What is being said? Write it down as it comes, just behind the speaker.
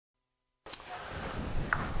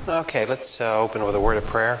Okay, let's open with a word of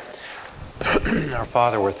prayer. Our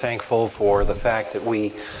Father, we're thankful for the fact that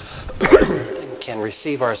we can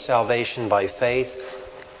receive our salvation by faith,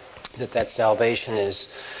 that salvation is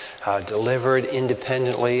delivered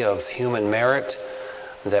independently of human merit,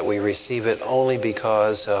 that we receive it only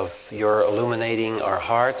because of your illuminating our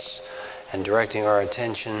hearts and directing our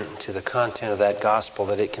attention to the content of that gospel,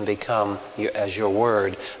 that it can become, as your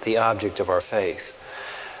word, the object of our faith.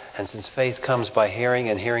 And since faith comes by hearing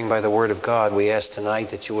and hearing by the Word of God, we ask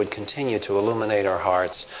tonight that you would continue to illuminate our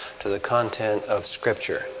hearts to the content of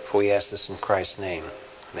Scripture. For we ask this in Christ's name.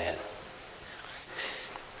 Amen.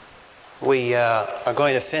 We are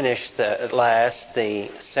going to finish at last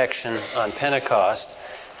the section on Pentecost.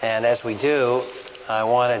 And as we do, I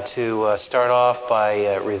wanted to start off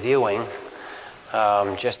by reviewing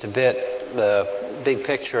just a bit the big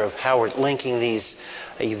picture of how we're linking these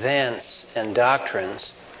events and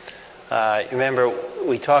doctrines. Remember,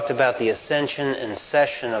 we talked about the ascension and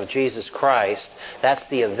session of Jesus Christ. That's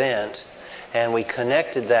the event. And we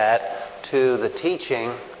connected that to the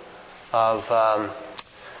teaching of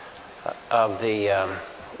the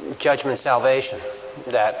judgment salvation.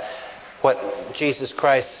 That what Jesus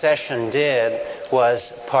Christ's session did was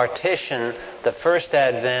partition the first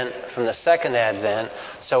advent from the second advent.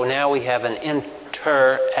 So now we have an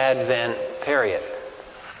inter-advent period.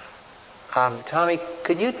 Tommy,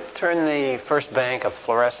 could you turn the first bank of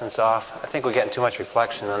fluorescence off? I think we're getting too much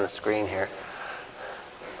reflection on the screen here.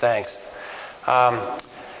 Thanks.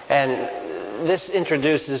 And this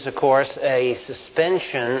introduces, of course, a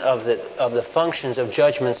suspension of the functions of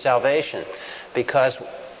judgment salvation, because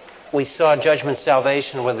we saw judgment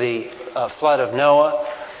salvation with the flood of Noah.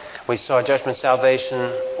 We saw judgment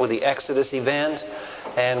salvation with the Exodus event.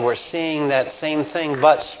 And we're seeing that same thing,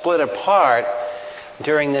 but split apart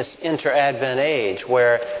during this inter-advent age,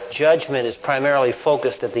 where judgment is primarily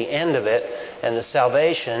focused at the end of it and the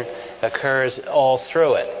salvation occurs all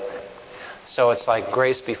through it. So it's like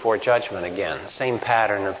grace before judgment again, same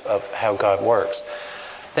pattern of how God works.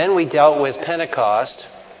 Then we dealt with Pentecost,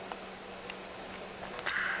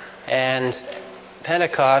 and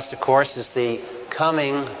Pentecost, of course, is the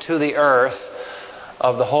coming to the earth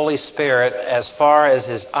of the Holy Spirit as far as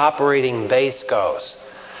his operating base goes.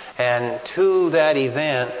 And to that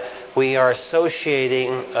event, we are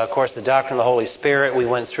associating, of course, the doctrine of the Holy Spirit. We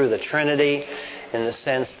went through the Trinity in the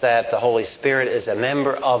sense that the Holy Spirit is a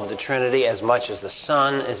member of the Trinity as much as the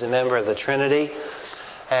Son is a member of the Trinity.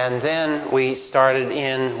 And then we started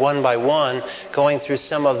in one by one going through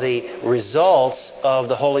some of the results of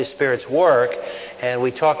the Holy Spirit's work. And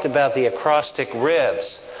we talked about the acrostic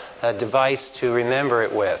ribs, a device to remember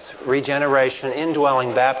it with: regeneration,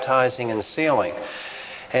 indwelling, baptizing, and sealing.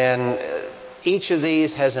 And each of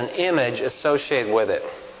these has an image associated with it.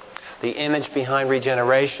 The image behind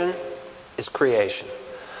regeneration is creation.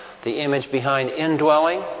 The image behind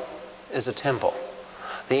indwelling is a temple.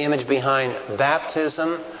 The image behind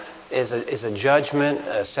baptism is a judgment,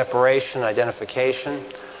 a separation, identification.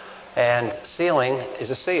 And sealing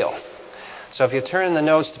is a seal. So if you turn the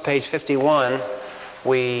notes to page 51,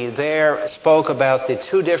 we there spoke about the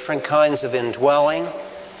two different kinds of indwelling: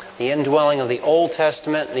 the indwelling of the Old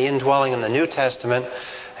Testament and the indwelling in the New Testament.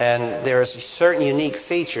 And there's certain unique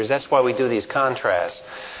features. That's why we do these contrasts.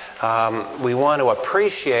 We want to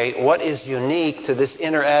appreciate what is unique to this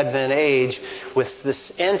inter-advent age with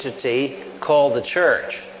this entity called the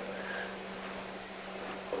church.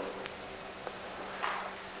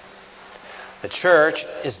 The church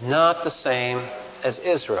is not the same as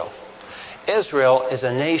Israel. Israel is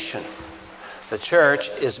a nation. The church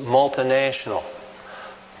is multinational.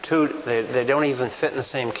 They don't even fit in the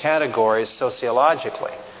same categories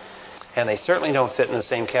sociologically. And they certainly don't fit in the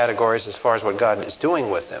same categories as far as what God is doing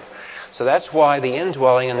with them. So that's why the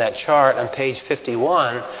indwelling in that chart on page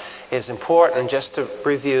 51 is important, just to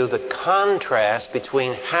review the contrast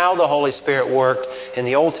between how the Holy Spirit worked in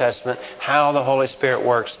the Old Testament, how the Holy Spirit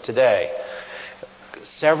works today.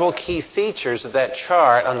 Several key features of that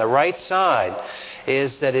chart on the right side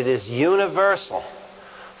is that it is universal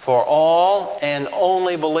for all and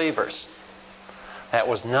only believers. That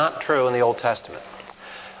was not true in the Old Testament.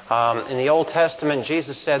 In the Old Testament,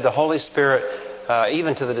 Jesus said the Holy Spirit,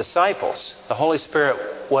 even to the disciples, the Holy Spirit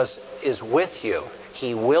is with you.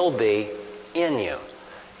 He will be in you.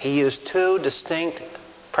 He used two distinct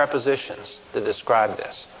prepositions to describe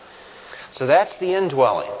this. So that's the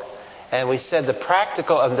indwelling. And we said the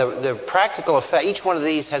practical effect, each one of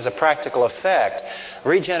these has a practical effect.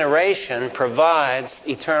 Regeneration provides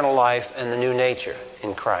eternal life and the new nature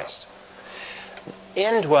in Christ.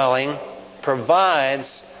 Indwelling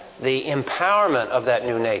provides the empowerment of that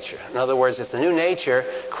new nature. In other words, if the new nature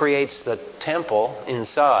creates the temple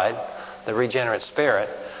inside, the regenerate spirit,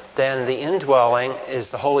 then the indwelling is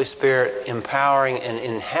the Holy Spirit empowering and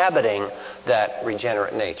inhabiting that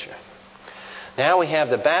regenerate nature. Now we have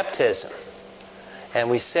the baptism. And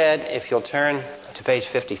we said, if you'll turn to page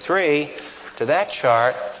 53, to that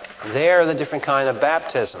chart, there are the different kind of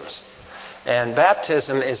baptisms. And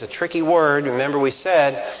baptism is a tricky word. Remember we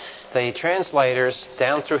said the translators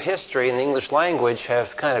down through history in the English language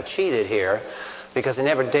have kind of cheated here because they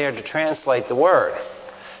never dared to translate the word.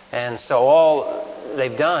 And so all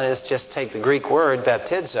they've done is just take the Greek word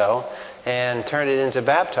baptizo and turn it into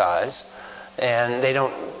baptize, and they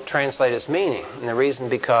don't translate its meaning. And the reason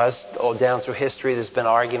because down through history there's been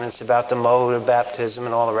arguments about the mode of baptism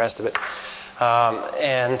and all the rest of it.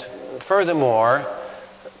 And furthermore,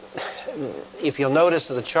 if you'll notice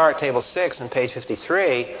in the chart, table 6 on page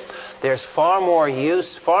 53, there's far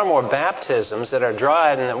more baptisms that are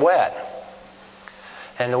dry than wet.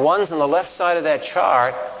 And the ones on the left side of that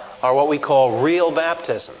chart are what we call real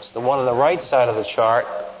baptisms. The one on the right side of the chart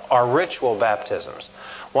are ritual baptisms.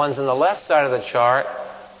 Ones on the left side of the chart,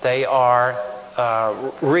 they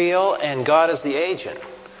are real and God is the agent.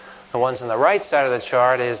 The ones on the right side of the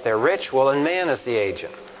chart is they're ritual and man is the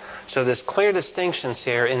agent. So there's clear distinctions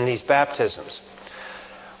here in these baptisms.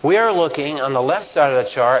 We are looking on the left side of the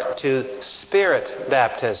chart to Spirit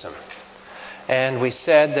baptism. And we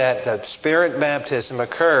said that the Spirit baptism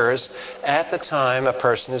occurs at the time a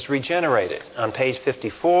person is regenerated. On page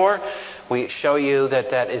 54, we show you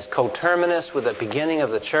that that is coterminous with the beginning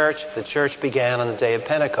of the church. The church began on the day of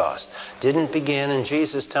Pentecost. Didn't begin in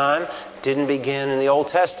Jesus' time, didn't begin in the Old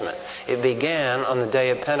Testament. It began on the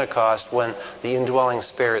day of Pentecost when the indwelling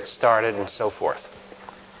Spirit started and so forth.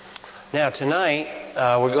 Now tonight,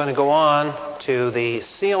 we're going to go on to the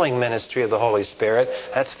sealing ministry of the Holy Spirit.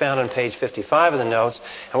 That's found on page 55 of the notes.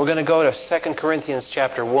 And we're going to go to 2 Corinthians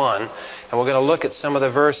chapter 1. And we're going to look at some of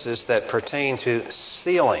the verses that pertain to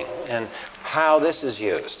sealing and how this is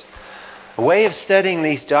used. A way of studying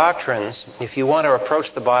these doctrines, if you want to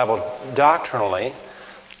approach the Bible doctrinally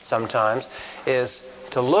sometimes, is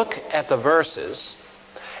to look at the verses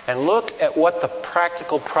and look at what the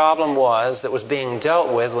practical problem was that was being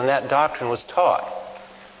dealt with when that doctrine was taught.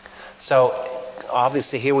 So,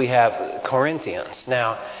 obviously here we have Corinthians.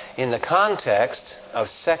 Now, in the context of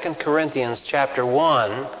 2 Corinthians chapter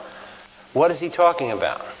 1, what is he talking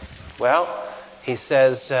about? Well, he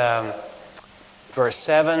says, verse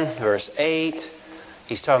 7, verse 8,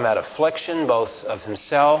 he's talking about affliction, both of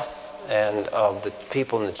himself and of the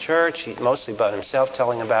people in the church, mostly about himself,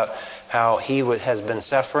 telling about how he has been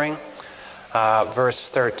suffering. Verse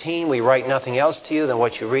 13, we write nothing else to you than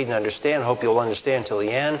what you read and understand. Hope you'll understand till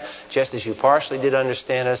the end, just as you partially did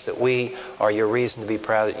understand us, that we are your reason to be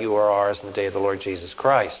proud that you are ours in the day of the Lord Jesus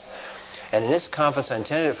Christ. And in this conference, I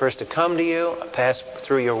intended at first to come to you, pass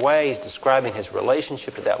through your way. He's describing his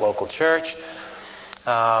relationship to that local church.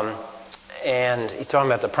 And he's talking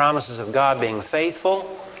about the promises of God being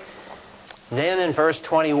faithful. Then in verse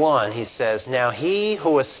 21, he says, now he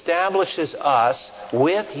who establishes us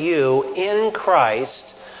with you in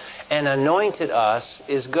Christ and anointed us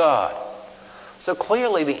is God. So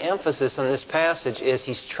clearly the emphasis on this passage is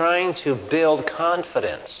he's trying to build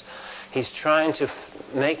confidence. He's trying to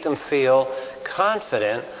make them feel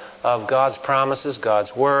confident of God's promises,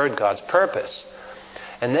 God's word, God's purpose.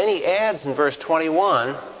 And then he adds in verse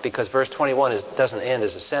 21, because verse 21 doesn't end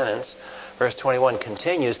as a sentence, verse 21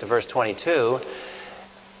 continues to verse 22,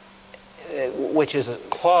 which is a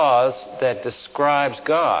clause that describes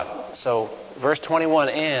God. So verse 21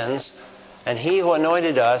 ends, and he who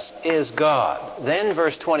anointed us is God. Then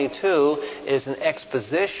verse 22 is an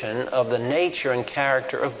exposition of the nature and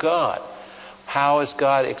character of God. How is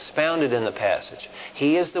God expounded in the passage?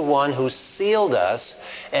 He is the one who sealed us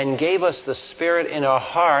and gave us the Spirit in our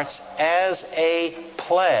hearts as a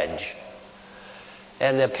pledge.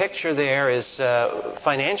 And the picture there is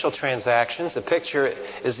financial transactions. The picture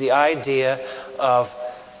is the idea of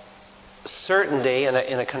certainty in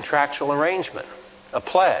a contractual arrangement, a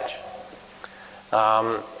pledge.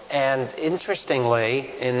 And interestingly,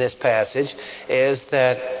 in this passage, is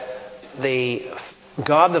that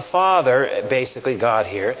God the Father, basically God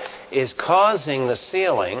here, is causing the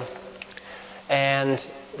sealing, and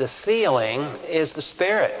the sealing is the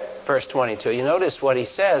Spirit. Verse 22. You notice what he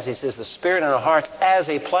says. He says the Spirit in our hearts as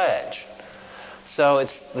a pledge. So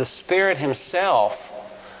it's the Spirit himself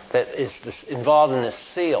that is involved in this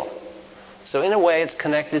seal. So in a way it's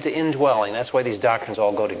connected to indwelling. That's why these doctrines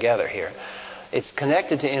all go together here. It's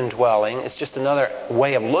connected to indwelling. It's just another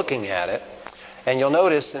way of looking at it. And you'll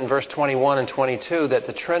notice in verse 21 and 22 that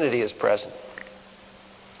the Trinity is present.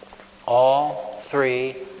 All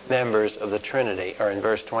three members of the Trinity are in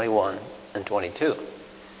verse 21 and 22.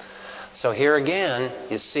 So here again,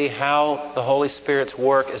 you see how the Holy Spirit's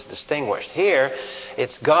work is distinguished. Here,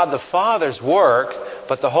 it's God the Father's work,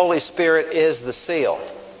 but the Holy Spirit is the seal.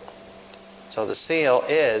 So the seal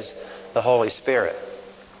is the Holy Spirit.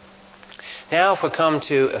 Now, if we come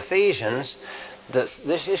to Ephesians,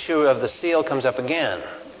 this issue of the seal comes up again.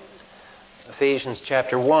 Ephesians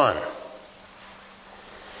chapter 1.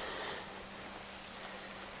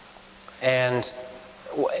 And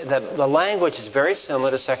the language is very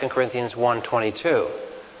similar to 2 Corinthians 1:22.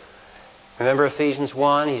 Remember Ephesians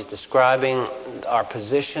 1? He's describing our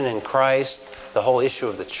position in Christ, the whole issue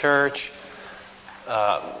of the church.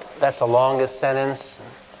 That's the longest sentence.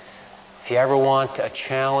 If you ever want a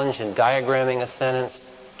challenge in diagramming a sentence,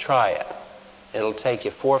 try it. It'll take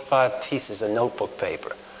you 4 or 5 pieces of notebook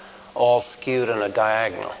paper, all skewed on a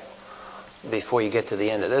diagonal, before you get to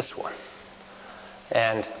the end of this one.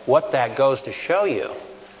 And what that goes to show you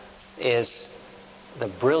is the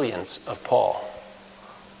brilliance of Paul.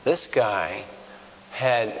 This guy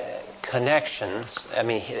had connections. I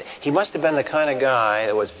mean, he must have been the kind of guy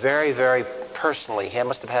that was very, very personally, he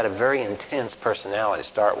must have had a very intense personality to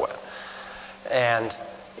start with. And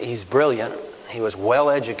he's brilliant. He was well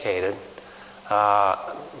educated.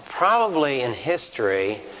 Probably in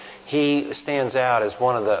history, he stands out as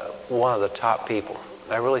one of the top people.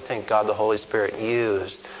 I really think God the Holy Spirit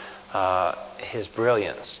used his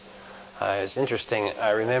brilliance. It's interesting.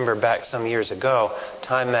 I remember back some years ago,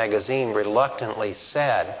 Time magazine reluctantly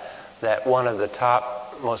said that one of the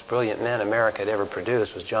top, most brilliant men America had ever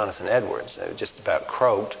produced was Jonathan Edwards. I just about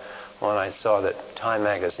croaked when I saw that Time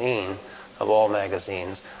magazine, of all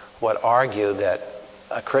magazines, would argue that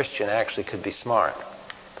a Christian actually could be smart.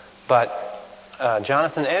 But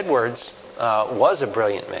Jonathan Edwards was a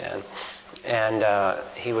brilliant man, and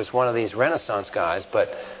he was one of these Renaissance guys. But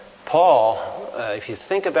Paul, if you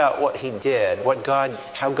think about what he did,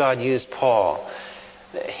 how God used Paul,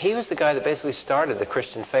 he was the guy that basically started the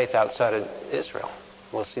Christian faith outside of Israel.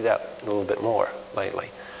 We'll see that a little bit more lately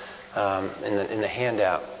in the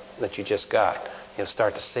handout that you just got. You'll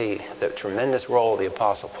start to see the tremendous role of the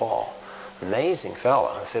Apostle Paul. Amazing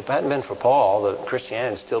fellow. If it hadn't been for Paul, the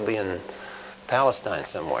Christianity would still be in Palestine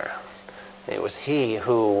somewhere. It was he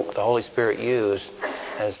who the Holy Spirit used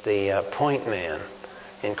as the point man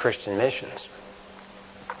in Christian missions.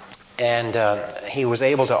 And he was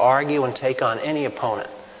able to argue and take on any opponent.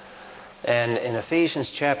 And in Ephesians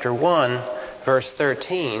chapter 1, verse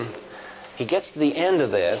 13, he gets to the end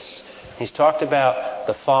of this. He's talked about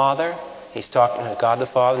the Father. He's talked about God the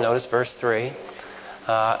Father. Notice verse 3.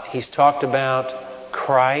 He's talked about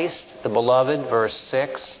Christ, the beloved, verse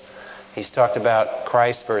 6. He's talked about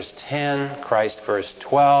Christ, verse 10, Christ, verse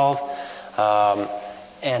 12.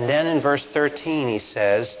 And then in verse 13 he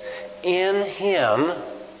says, in him,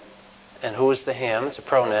 and who is the him? It's a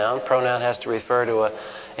pronoun. Pronoun has to refer to an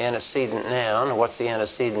antecedent noun. What's the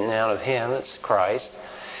antecedent noun of him? It's Christ.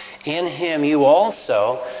 In him you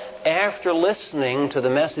also, after listening to the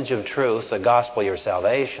message of truth, the gospel of your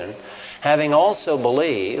salvation, having also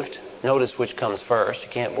believed, notice which comes first. You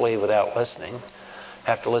can't believe without listening. You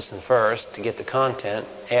have to listen first to get the content.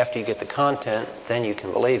 After you get the content, then you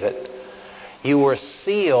can believe it. You were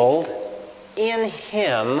sealed in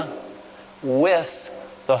him with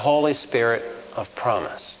the Holy Spirit of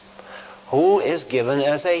promise, who is given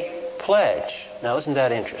as a pledge. Now, isn't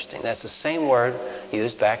that interesting? That's the same word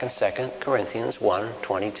used back in 2 Corinthians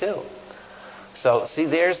 1:22. So, see,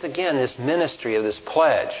 there's again this ministry of this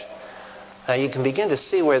pledge. Now, you can begin to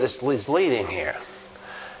see where this is leading here.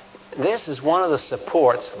 This is one of the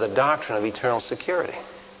supports for the doctrine of eternal security.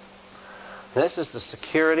 This is the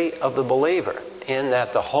security of the believer, in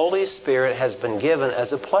that the Holy Spirit has been given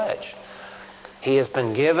as a pledge. He has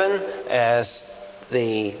been given as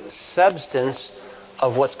the substance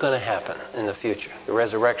of what's going to happen in the future. The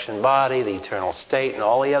resurrection body, the eternal state, and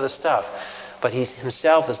all the other stuff. But he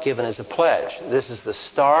himself is given as a pledge. This is the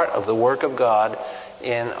start of the work of God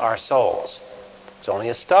in our souls. It's only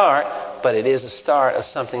a start, but it is a start of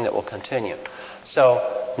something that will continue.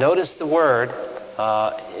 So notice the word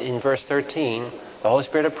in verse 13, the Holy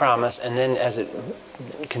Spirit of promise, and then as it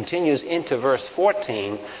continues into verse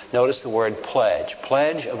 14, notice the word pledge.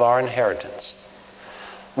 Pledge of our inheritance,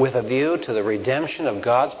 with a view to the redemption of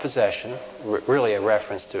God's possession, really a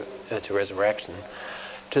reference to resurrection,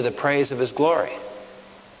 to the praise of his glory.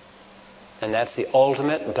 And that's the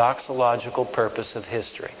ultimate doxological purpose of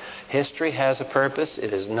history. History has a purpose.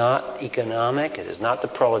 It is not economic. It is not the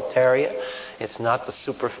proletariat. It's not the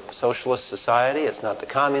super socialist society. It's not the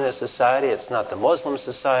communist society. It's not the Muslim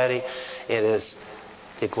society. It is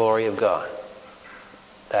the glory of God.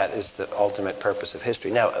 That is the ultimate purpose of history.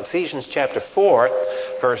 Now, Ephesians chapter 4,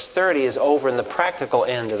 verse 30 is over in the practical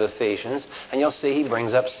end of Ephesians, and you'll see he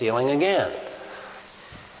brings up sealing again.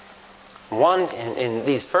 In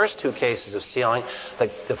these first two cases of sealing,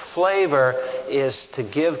 the flavor is to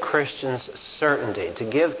give Christians certainty, to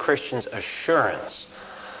give Christians assurance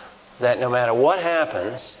that no matter what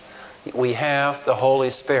happens, we have the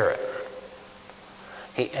Holy Spirit.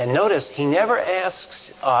 And notice, he never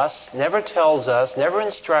asks us, never tells us, never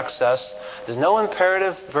instructs us. There's no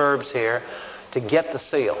imperative verbs here to get the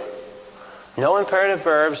seal. No imperative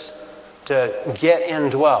verbs to get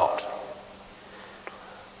indwelt.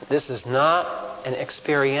 This is not an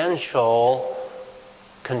experiential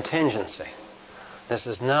contingency. This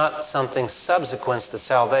is not something subsequent to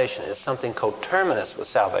salvation. It's something coterminous with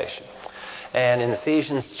salvation. And in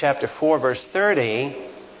Ephesians chapter 4, verse 30,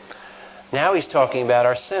 now he's talking about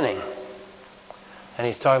our sinning. And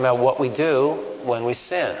he's talking about what we do when we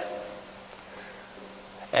sin.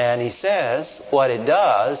 And he says what it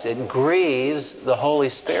does, it grieves the Holy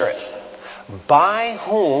Spirit, by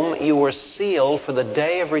whom you were sealed for the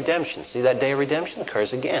day of redemption. See, that day of redemption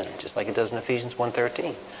occurs again, just like it does in Ephesians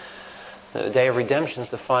 1:13. The day of redemption is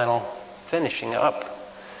the final finishing up.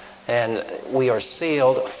 And we are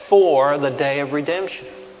sealed for the day of redemption.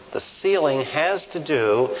 The sealing has to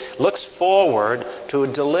do, looks forward to a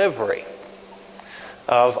delivery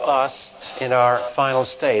of us in our final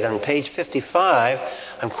state. On page 55,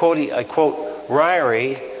 I quote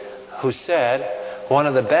Ryrie, who said, one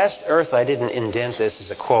of the best I didn't indent this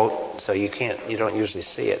as a quote, so you don't usually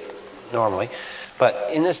see it normally.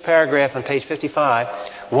 But in this paragraph on page 55,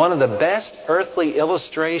 one of the best earthly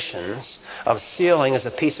illustrations of sealing is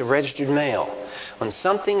a piece of registered mail. When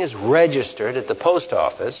something is registered at the post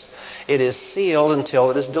office, it is sealed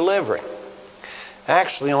until it is delivered.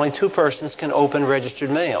 Actually, only two persons can open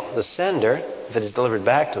registered mail: the sender, if it is delivered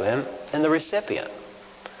back to him, and the recipient.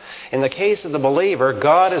 In the case of the believer,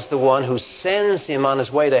 God is the one who sends him on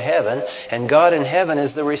his way to heaven, and God in heaven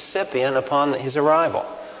is the recipient upon his arrival.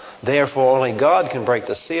 Therefore, only God can break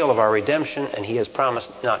the seal of our redemption, and he has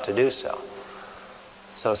promised not to do so.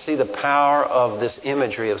 So see the power of this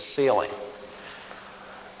imagery of sealing.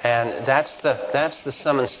 And that's the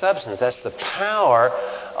sum and substance. That's the power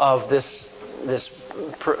of this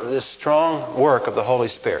strong work of the Holy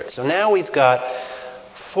Spirit. So now we've got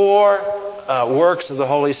four works of the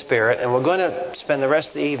Holy Spirit, and we're going to spend the rest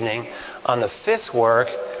of the evening on the fifth work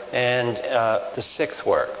and the sixth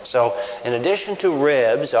work. So in addition to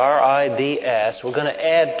ribs, R-I-B-S, we're going to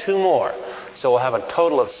add two more. So we'll have a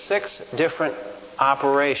total of 6 different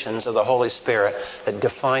operations of the Holy Spirit that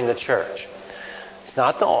define the church. It's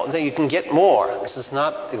not that you can get more. This is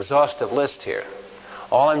not an exhaustive list here.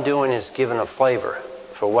 All I'm doing is giving a flavor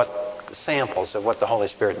for samples of what the Holy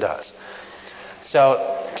Spirit does.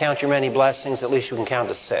 So count your many blessings. At least you can count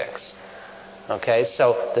to 6. Okay,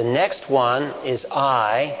 so the next one is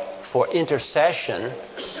I for intercession,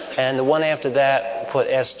 and the one after that put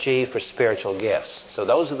SG for spiritual gifts. So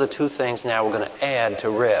those are the 2 things now we're going to add to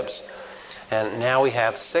ribs. And now we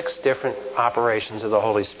have 6 different operations of the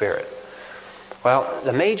Holy Spirit. Well,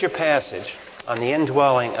 the major passage on the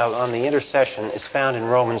indwelling, on the intercession, is found in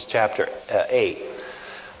Romans chapter 8.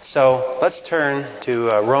 So let's turn to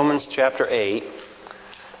Romans chapter 8,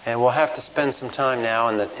 and we'll have to spend some time now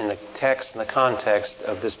in the text and the context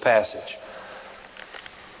of this passage.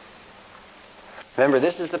 Remember,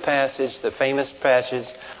 this is the passage, the famous passage,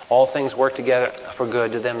 all things work together for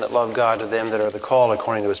good to them that love God, to them that are the called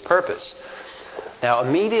according to his purpose. Now,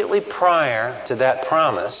 immediately prior to that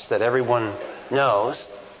promise that everyone knows,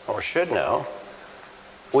 or should know,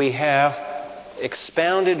 we have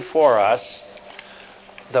expounded for us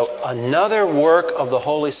another work of the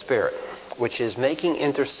Holy Spirit, which is making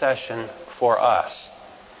intercession for us.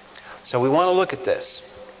 So we want to look at this.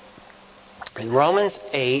 In Romans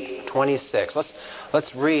 8:26,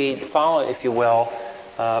 let's read, follow if you will.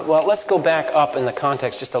 Let's go back up in the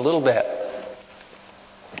context just a little bit.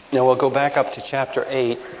 Now we'll go back up to chapter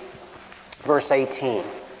 8, verse 18.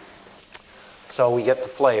 So we get the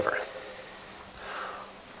flavor.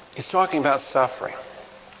 He's talking about suffering.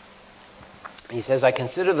 He says, I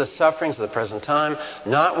consider the sufferings of the present time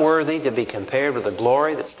not worthy to be compared with the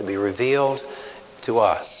glory that's to be revealed to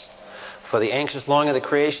us. For the anxious longing of the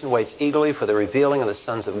creation waits eagerly for the revealing of the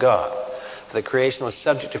sons of God. For the creation was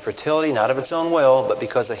subject to fertility, not of its own will, but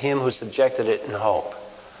because of him who subjected it in hope.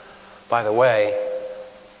 By the way,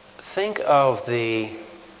 think of in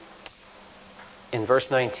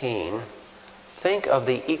verse 19, think of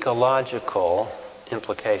the ecological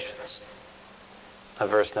implications of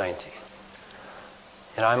verse 19.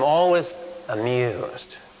 And I'm always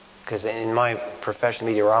amused, because in my profession,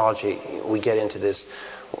 meteorology, we get into this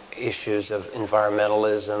issues of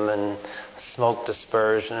environmentalism and smoke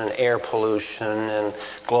dispersion and air pollution and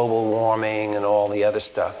global warming and all the other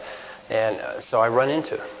stuff. And so I run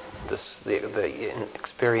into the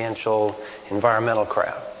experiential environmental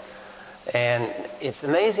crowd. And it's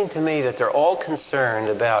amazing to me that they're all concerned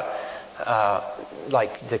about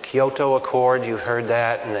like the Kyoto Accord. You've heard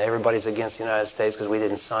that, and everybody's against the United States because we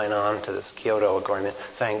didn't sign on to this Kyoto Agreement.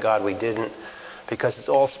 Thank God we didn't, because it's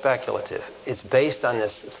all speculative. It's based on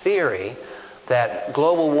this theory that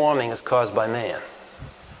global warming is caused by man.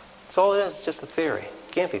 That's all it is, it's just a theory.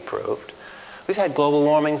 It can't be proved. We've had global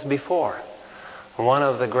warmings before. One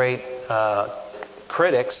of the great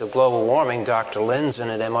critics of global warming, Dr.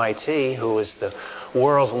 Lindzen at MIT, who was the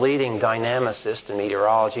world's leading dynamicist in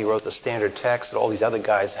meteorology, wrote the standard text that all these other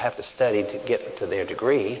guys have to study to get to their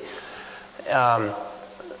degree.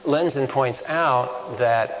 Lindzen points out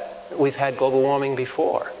that we've had global warming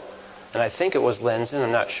before. And I think it was Lindzen,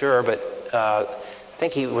 I'm not sure, but I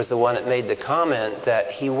think he was the one that made the comment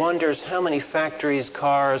that he wonders how many factories,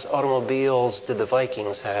 cars, automobiles did the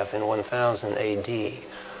Vikings have in 1000 AD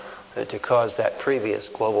to cause that previous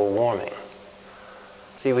global warming.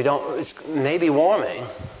 See, it's maybe warming,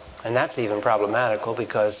 and that's even problematical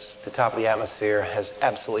because the top of the atmosphere has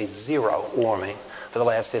absolutely zero warming for the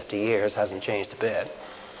last 50 years, hasn't changed a bit.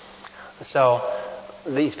 So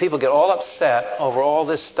these people get all upset over all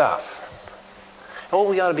this stuff. And what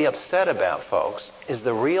we ought to be upset about, folks, is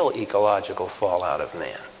the real ecological fallout of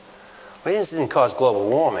man. We didn't cause global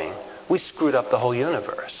warming. We screwed up the whole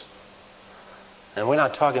universe. And we're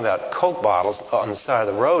not talking about Coke bottles on the side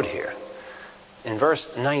of the road here. In verse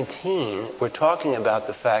 19, we're talking about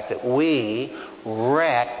the fact that we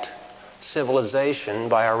wrecked civilization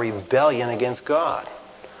by our rebellion against God.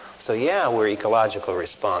 So yeah, we're ecologically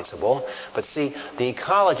responsible, but see, the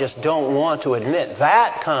ecologists don't want to admit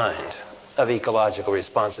that kind of ecological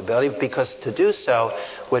responsibility, because to do so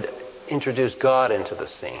would introduce God into the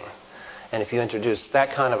scene. And if you introduce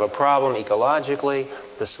that kind of a problem ecologically,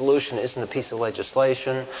 the solution isn't a piece of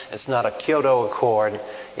legislation, it's not a Kyoto Accord,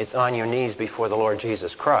 it's on your knees before the Lord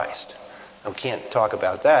Jesus Christ. And we can't talk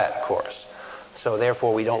about that, of course. So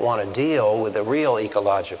therefore we don't want to deal with the real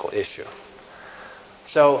ecological issue.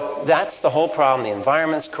 So that's the whole problem. The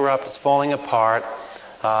environment's corrupt, it's falling apart.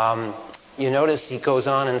 You notice he goes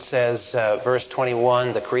on and says, verse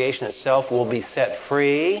 21, the creation itself will be set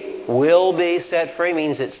free. Will be set free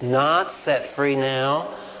means it's not set free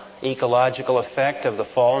now. Ecological effect of the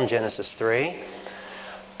fall in Genesis 3.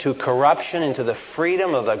 To corruption into the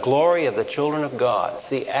freedom of the glory of the children of God.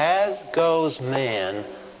 See, as goes man,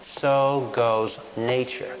 so goes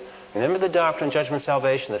nature. Remember the doctrine, judgment,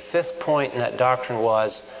 salvation? The fifth point in that doctrine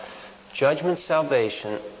was judgment,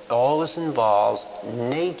 salvation always involves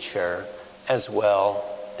nature as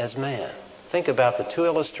well as man. Think about the two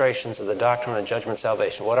illustrations of the doctrine of judgment,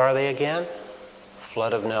 salvation. What are they again?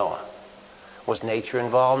 Flood of Noah. Was nature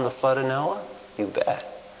involved in the flood of Noah? You bet.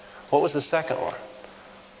 What was the second one?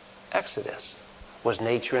 Exodus. Was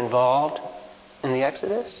nature involved in the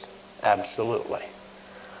Exodus? Absolutely.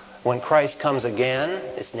 When Christ comes again,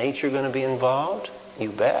 is nature going to be involved? You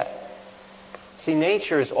bet. See,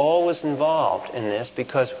 nature is always involved in this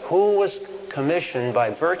because who was commissioned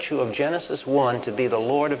by virtue of Genesis 1 to be the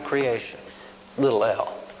Lord of creation? Little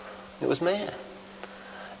l. It was man.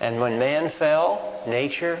 And when man fell,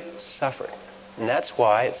 nature suffered. And that's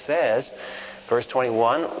why it says, verse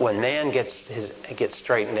 21, when man gets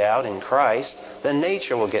straightened out in Christ, then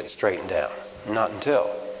nature will get straightened out. Not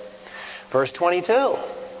until. Verse 22,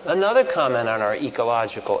 another comment on our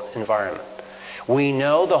ecological environment. We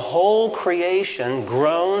know the whole creation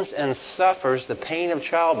groans and suffers the pain of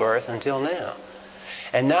childbirth until now.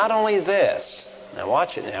 And not only this, now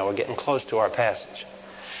watch it now, we're getting close to our passage.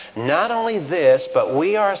 Not only this, but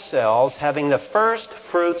we ourselves, having the first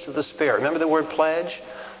fruits of the Spirit. Remember the word pledge?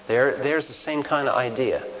 There's the same kind of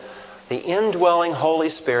idea. The indwelling Holy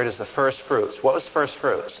Spirit is the first fruits. What was first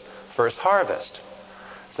fruits? First harvest.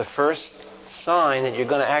 It's the first sign that you're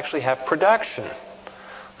going to actually have production.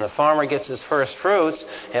 When the farmer gets his first fruits,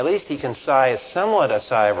 at least he can sigh somewhat a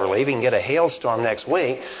sigh of relief. He can get a hailstorm next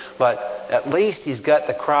week, but at least he's got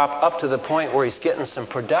the crop up to the point where he's getting some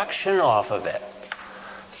production off of it.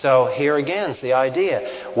 So here again is the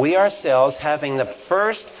idea. We ourselves having the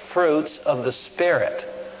first fruits of the Spirit.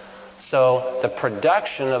 So the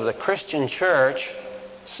production of the Christian church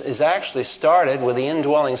is actually started with the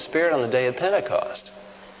indwelling Spirit on the day of Pentecost.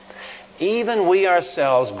 Even we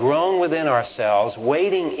ourselves, grown within ourselves,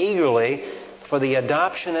 waiting eagerly for the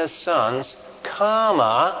adoption as sons,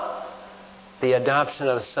 comma, the adoption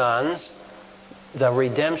of sons, the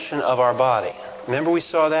redemption of our body. Remember we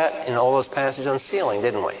saw that in all those passages on sealing,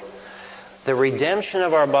 didn't we? The redemption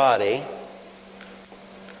of our body,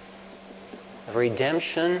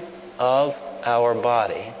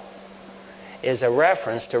 is a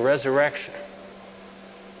reference to resurrection.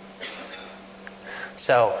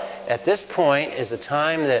 So, at this point is the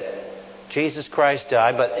time that Jesus Christ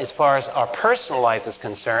died, but as far as our personal life is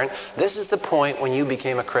concerned, this is the point when you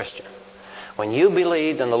became a Christian. When you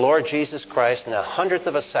believed in the Lord Jesus Christ in a 100th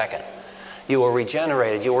of a second, you were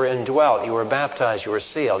regenerated, you were indwelt, you were baptized, you were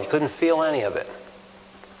sealed. You couldn't feel any of it.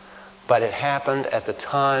 But it happened at the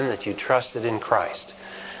time that you trusted in Christ.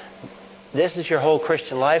 This is your whole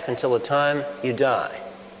Christian life until the time you die.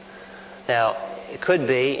 Now, it could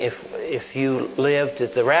be, if you lived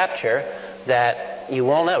as the rapture, that you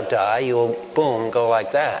will not die, you will, boom, go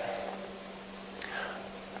like that.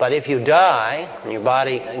 But if you die, and your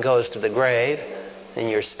body goes to the grave, and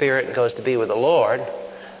your spirit goes to be with the Lord,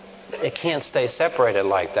 it can't stay separated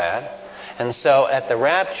like that. And so at the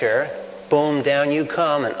rapture, boom, down you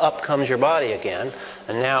come, and up comes your body again,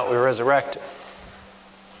 and now we're resurrected.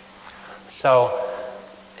 So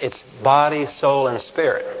it's body, soul, and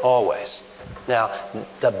spirit, always. Now,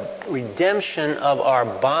 the redemption of our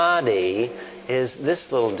body is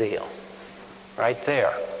this little deal, right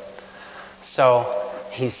there. So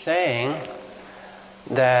he's saying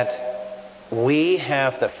that we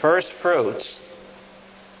have the first fruits,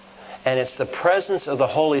 and it's the presence of the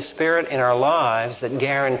Holy Spirit in our lives that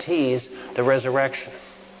guarantees the resurrection.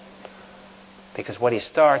 Because what he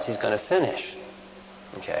starts, he's going to finish.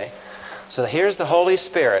 Okay? So here's the Holy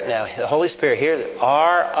Spirit. Now, the Holy Spirit here,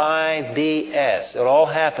 R-I-B-S. It all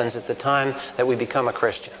happens at the time that we become a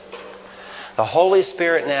Christian. The Holy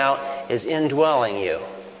Spirit now is indwelling you.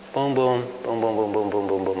 Boom, boom, boom, boom, boom, boom, boom,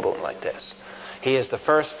 boom, boom, boom, like this. He is the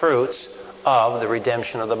first fruits of the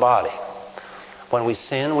redemption of the body. When we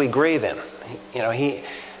sin, we grieve him.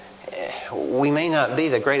 We may not be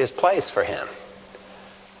the greatest place for him,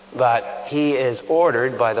 but he is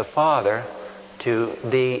ordered by the Father to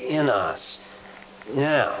be in us.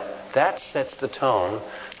 Now, that sets the tone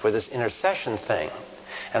for this intercession thing.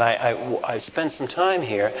 And I spent some time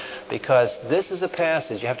here because this is a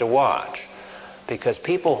passage you have to watch. Because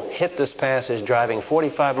people hit this passage driving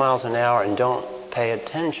 45 miles an hour and don't pay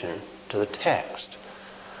attention to the text.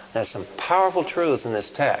 There's some powerful truths in this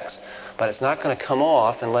text, but it's not going to come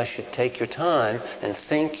off unless you take your time and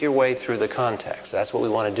think your way through the context. That's what we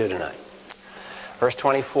want to do tonight. Verse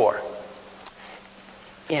 24.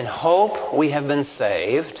 In hope we have been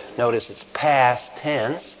saved. Notice it's past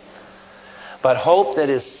tense. But hope that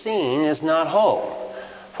is seen is not hope.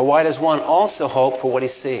 For why does one also hope for what he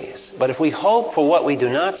sees? But if we hope for what we do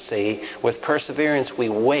not see, with perseverance we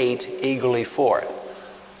wait eagerly for it.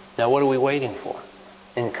 Now what are we waiting for?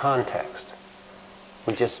 In context.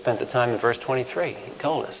 We just spent the time in verse 23. He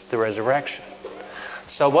told us the resurrection.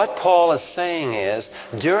 So what Paul is saying is,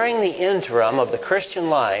 during the interim of the Christian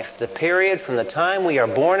life, the period from the time we are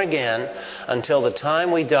born again until the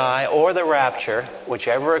time we die, or the rapture,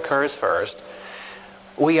 whichever occurs first,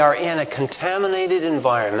 we are in a contaminated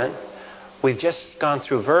environment. We've just gone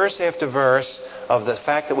through verse after verse of the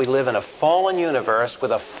fact that we live in a fallen universe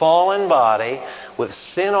with a fallen body, with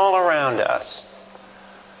sin all around us,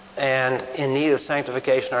 and in need of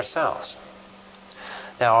sanctification ourselves.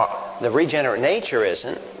 Now, the regenerate nature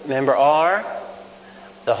isn't. Remember,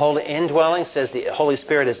 the holy indwelling says the Holy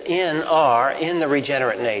Spirit is in the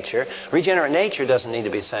regenerate nature. Regenerate nature doesn't need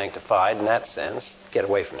to be sanctified in that sense, get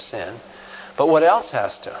away from sin. But what else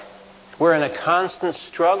has to? We're in a constant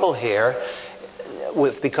struggle here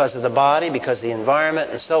because of the body, because of the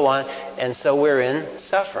environment, and so on. And so we're in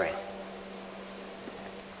suffering.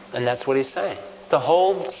 And that's what he's saying. The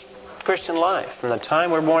whole Christian life, from the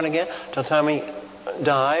time we're born again till the time we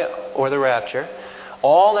die or the rapture,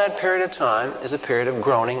 all that period of time is a period of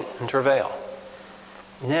groaning and travail.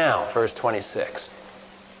 Now, verse 26.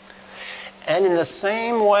 And in the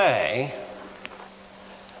same way,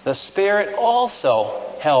 the Spirit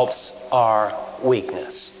also helps our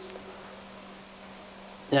weakness.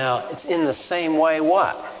 Now, it's in the same way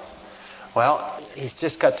what? Well, he's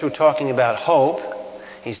just got through talking about hope.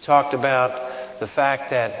 He's talked about the fact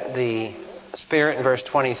that the Spirit in verse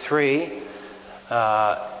 23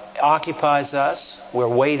 occupies us. We're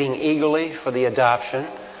waiting eagerly for the adoption.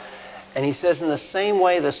 And he says, in the same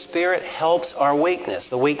way, the Spirit helps our weakness.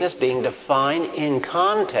 The weakness being defined in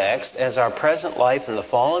context as our present life in the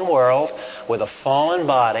fallen world with a fallen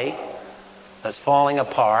body that's falling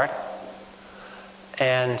apart.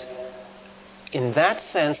 And in that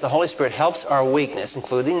sense, the Holy Spirit helps our weakness,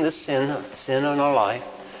 including the sin in our life.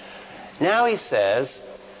 Now he says,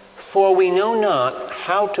 for we know not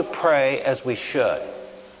how to pray as we should.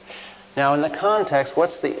 Now in the context,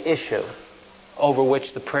 what's the issue over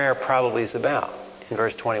which the prayer probably is about in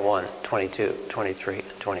verse 21, 22, 23,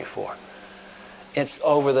 and 24? It's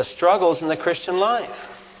over the struggles in the Christian life.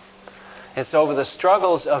 It's over the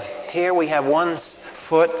struggles of here we have one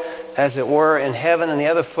foot, as it were, in heaven and the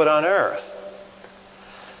other foot on earth.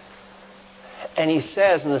 And he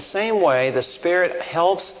says, in the same way, the Spirit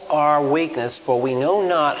helps our weakness, for we know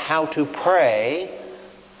not how to pray.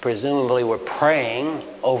 Presumably we're praying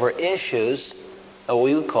over issues that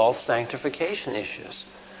we would call sanctification issues.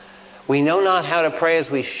 We know not how to pray as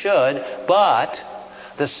we should, but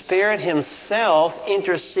the Spirit Himself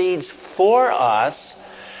intercedes for us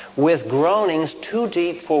with groanings too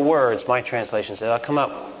deep for words. My translation says, I'll come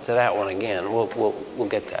up to that one again. We'll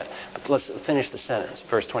get that. But let's finish the sentence,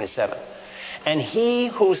 verse 27. And He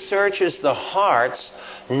who searches the hearts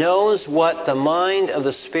knows what the mind of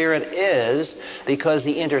the Spirit is, because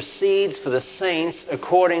He intercedes for the saints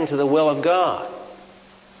according to the will of God.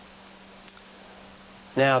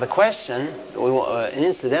 Now the question, an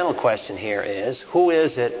incidental question here is, who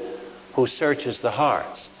is it who searches the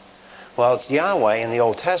hearts? Well, it's Yahweh in the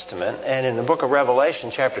Old Testament, and in the book of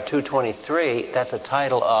Revelation, chapter 2:23, that's a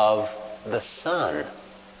title of the Son.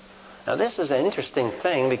 Now this is an interesting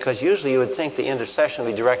thing, because usually you would think the intercession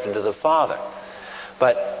would be directed to the Father.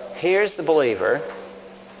 But here's the believer.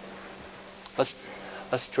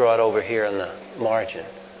 Let's draw it over here on the margin.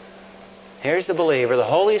 Here's the believer. The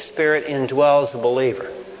Holy Spirit indwells the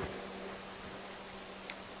believer.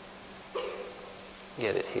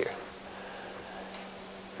 Get it here.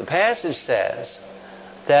 The passage says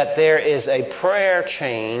that there is a prayer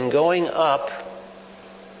chain going up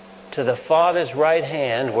to the Father's right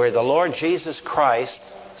hand where the Lord Jesus Christ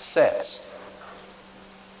sits.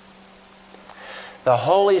 The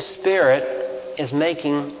Holy Spirit is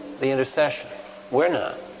making the intercession. We're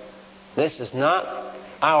not. This is not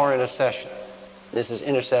our intercession. This is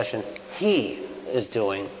intercession He is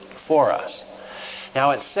doing for us.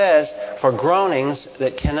 Now it says, for groanings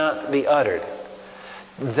that cannot be uttered.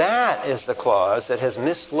 That is the clause that has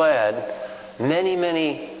misled many,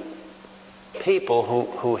 many people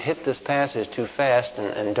who hit this passage too fast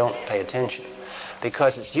and don't pay attention.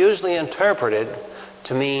 Because it's usually interpreted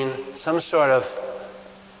to mean some sort of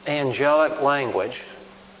angelic language,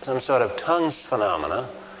 some sort of tongues phenomena,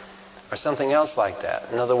 or something else like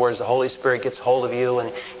that. In other words, the Holy Spirit gets hold of you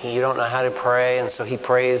and you don't know how to pray, and so He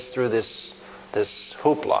prays through this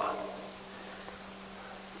hoopla.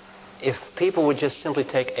 If people would just simply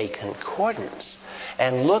take a concordance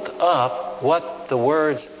and look up what the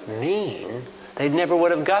words mean, they never would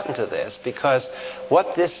have gotten to this, because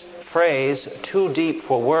what this phrase, too deep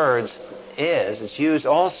for words, is, it's used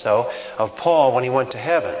also of Paul when he went to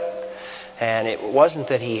heaven. And it wasn't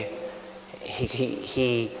that he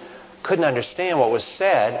couldn't understand what was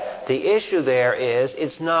said. The issue there is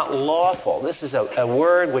it's not lawful. This is a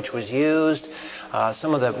word which was used.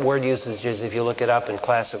 Some of the word usages, if you look it up in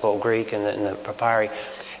classical Greek in the papyri,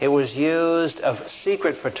 it was used of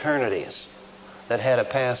secret fraternities that had a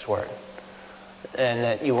password, and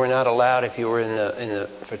that you were not allowed, if you were in the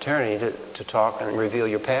fraternity, to talk and reveal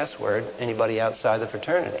your password to anybody outside the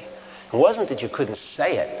fraternity. It wasn't that you couldn't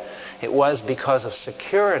say it. It was because of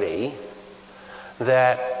security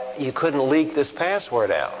that you couldn't leak this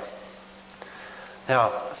password out.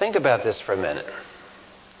 Now, think about this for a minute.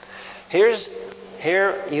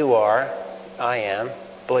 Here you are, I am,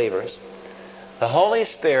 believers. The Holy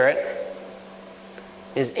Spirit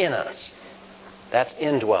is in us. That's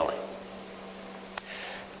indwelling.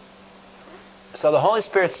 So the Holy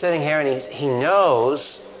Spirit's sitting here and He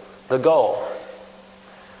knows the goal.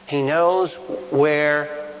 He knows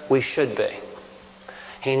where we should be.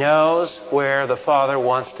 He knows where the Father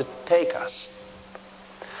wants to take us.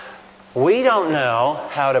 We don't know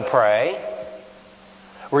how to pray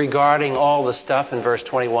regarding all the stuff in verse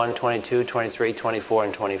 21, 22, 23, 24,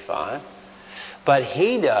 and 25. But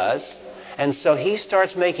He does, and so He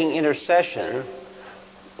starts making intercession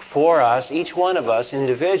for us, each one of us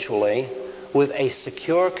individually, with a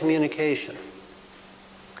secure communication.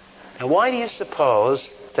 Now, why do you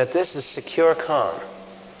suppose that this is secure comm?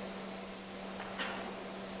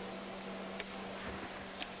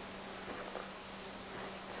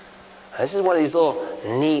 This is one of these little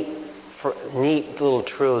neat neat little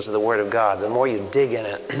truths of the Word of God. The more you dig in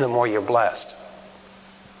it, the more you're blessed.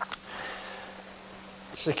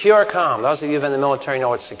 Secure comm. Those of you who've been in the military know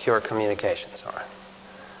what secure communications are.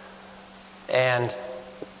 And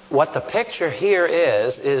what the picture here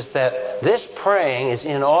is that this praying is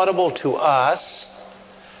inaudible to us.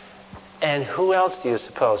 And who else do you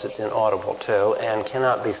suppose it's inaudible to and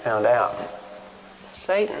cannot be found out?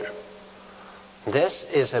 Satan. This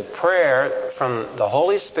is a prayer from the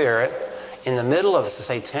Holy Spirit in the middle of a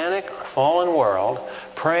satanic fallen world,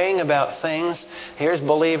 praying about things. Here's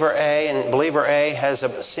believer A, and believer A has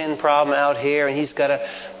a sin problem out here, and he's got a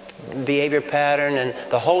behavior pattern,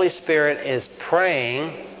 and the Holy Spirit is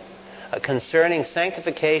praying concerning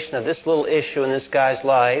sanctification of this little issue in this guy's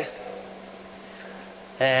life,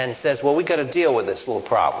 and says, well, we've got to deal with this little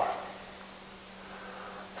problem.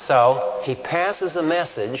 So he passes a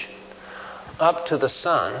message up to the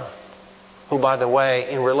Son, who, by the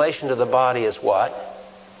way, in relation to the body is what?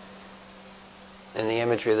 In the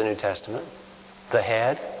imagery of the New Testament? The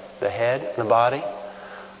head, and the body.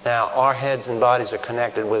 Now, our heads and bodies are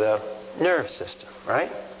connected with a nerve system,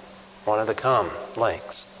 right? One of the common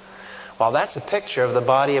links. Well, that's a picture of the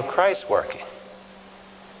body of Christ working.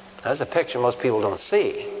 That's a picture most people don't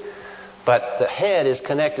see. But the head is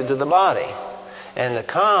connected to the body. And the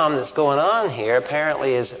calm that's going on here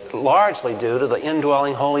apparently is largely due to the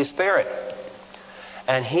indwelling Holy Spirit.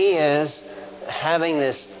 And He is having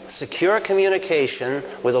this secure communication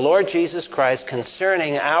with the Lord Jesus Christ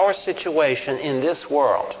concerning our situation in this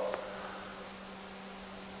world.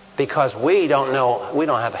 Because we don't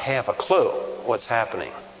have half a clue what's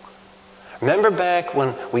happening. Remember back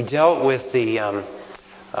when we dealt with the...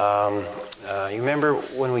 you remember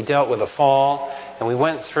when we dealt with the fall, and we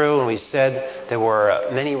went through and we said there were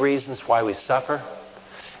many reasons why we suffer?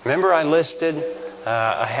 Remember I listed,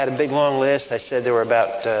 I had a big long list. I said there were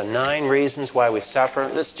about 9 reasons why we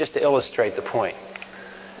suffer. This is just to illustrate the point.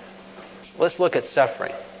 Let's look at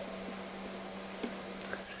suffering.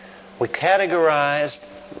 We categorized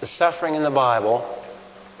the suffering in the Bible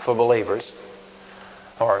for believers,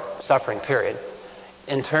 or suffering period,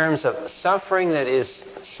 in terms of suffering that is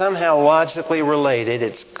somehow logically related.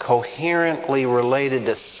 It's coherently related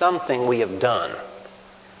to something we have done.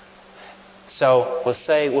 So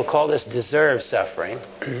we'll call this deserved suffering,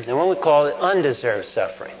 and then we call it undeserved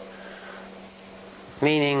suffering,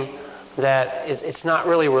 meaning that it's not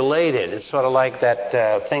really related. It's sort of like that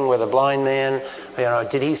thing where the blind man,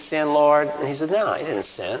 did he sin, Lord? And he said, no, he didn't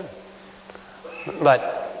sin.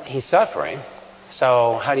 But he's suffering.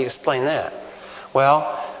 So how do you explain that?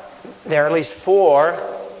 Well, there are at least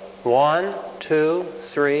 4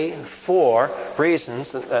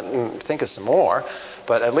 reasons, think of some more,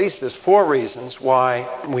 but at least there's 4 reasons why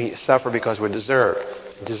we suffer because we deserve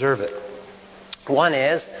it. One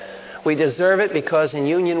is, we deserve it because in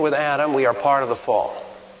union with Adam, we are part of the fall.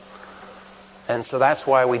 And so that's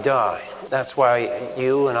why we die. That's why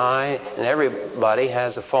you and I and everybody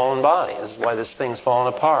has a fallen body. This is why this thing's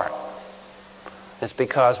fallen apart. It's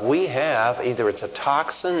because we have, either it's a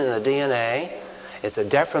toxin in the DNA, it's a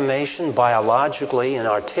deformation biologically in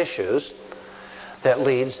our tissues that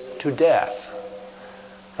leads to death.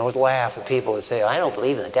 I always laugh at people that say, I don't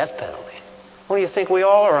believe in the death penalty. What do you think we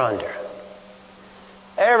all are under?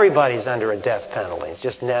 Everybody's under a death penalty. It's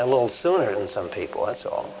just a little sooner than some people, that's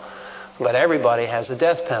all. But everybody has a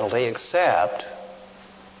death penalty except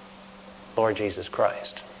Lord Jesus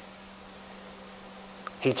Christ.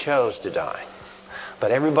 He chose to die.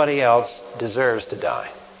 But everybody else deserves to die.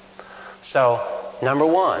 So, number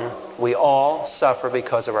 1, we all suffer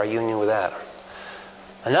because of our union with Adam.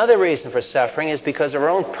 Another reason for suffering is because of our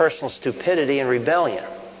own personal stupidity and rebellion.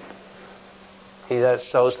 He that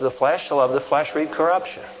sows to the flesh shall of the flesh reap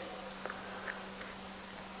corruption.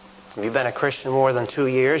 If you've been a Christian more than 2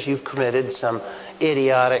 years, you've committed some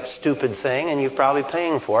idiotic, stupid thing, and you're probably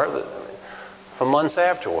paying for it for months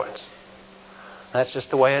afterwards. That's just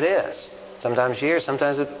the way it is. Sometimes years,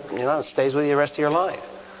 sometimes it stays with you the rest of your life.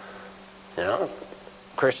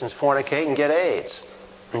 Christians fornicate and get AIDS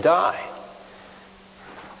and die.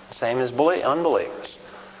 Same as unbelievers.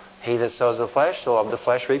 He that sows the flesh shall of the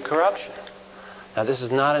flesh reap corruption. Now, this is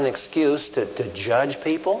not an excuse to judge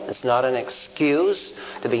people. It's not an excuse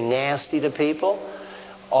to be nasty to people.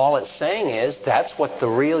 All it's saying is that's what the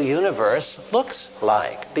real universe looks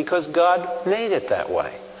like because God made it that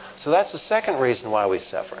way. So that's the second reason why we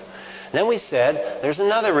suffer. Then we said there's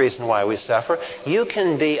another reason why we suffer. You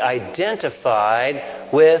can be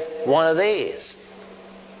identified with one of these.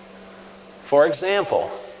 For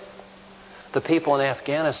example, the people in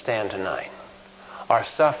Afghanistan tonight are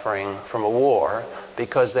suffering from a war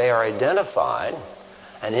because they are identified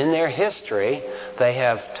And in their history, they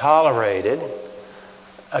have tolerated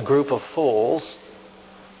a group of fools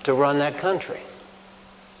to run that country.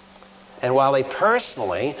 And while they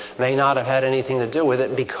personally may not have had anything to do with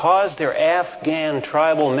it, because they're Afghan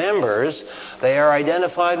tribal members, they are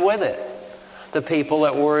identified with it. The people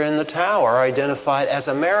that were in the tower are identified as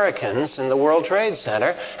Americans in the World Trade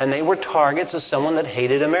Center, and they were targets of someone that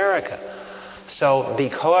hated America. So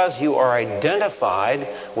because you are identified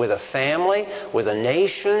with a family, with a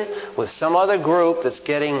nation, with some other group that's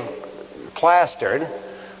getting plastered,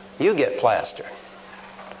 you get plastered.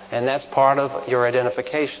 And that's part of your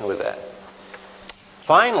identification with that.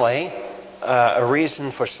 Finally, a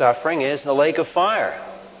reason for suffering is the lake of fire.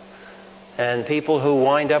 And people who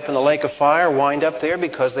wind up in the lake of fire wind up there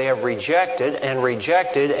because they have rejected and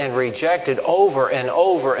rejected and rejected over and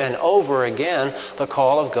over and over again the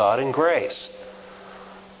call of God and grace.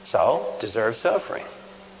 So, deserve suffering.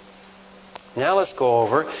 Now let's go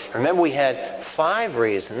over. Remember, we had 5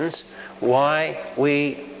 reasons why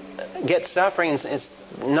we get suffering. It's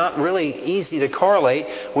not really easy to correlate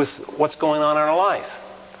with what's going on in our life.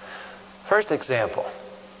 First example,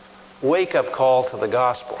 wake-up call to the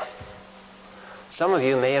gospel. Some of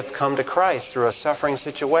you may have come to Christ through a suffering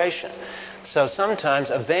situation. So sometimes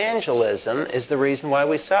evangelism is the reason why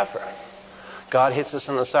we suffer. God hits us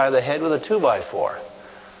on the side of the head with a 2x4.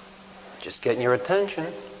 Just getting your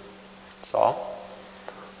attention. That's all.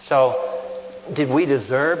 So, did we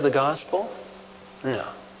deserve the gospel? No.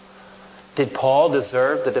 Did Paul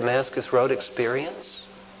deserve the Damascus Road experience?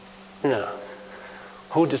 No.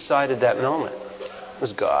 Who decided that moment? It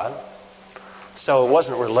was God. So it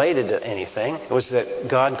wasn't related to anything. It was that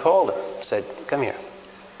God called him, said, come here.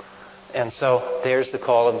 And so there's the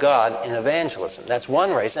call of God in evangelism. That's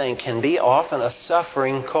one reason, and can be often a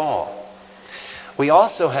suffering call. We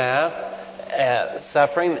also have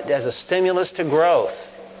suffering as a stimulus to growth.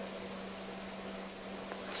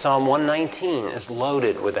 Psalm 119 is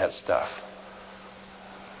loaded with that stuff.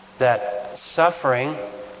 That suffering,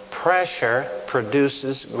 pressure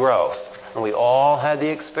produces growth. And we all had the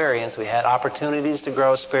experience. We had opportunities to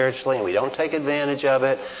grow spiritually, and we don't take advantage of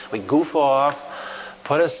it. We goof off,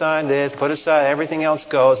 put aside this, put aside everything else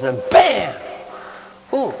goes, and then bam!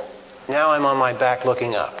 Ooh, now I'm on my back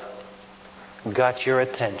looking up. Got your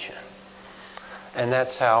attention. And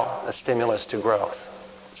that's how a stimulus to growth.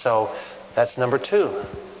 So that's number 2.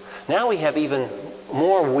 Now we have even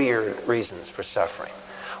more weird reasons for suffering.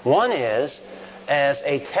 One is as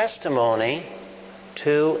a testimony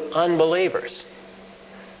to unbelievers.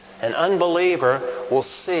 An unbeliever will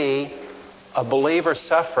see a believer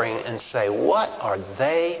suffering and say, what are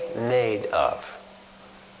they made of?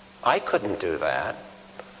 I couldn't do that.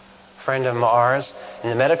 A friend of ours in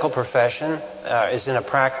the medical profession is in a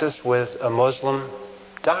practice with a Muslim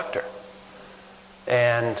doctor.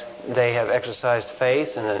 And they have exercised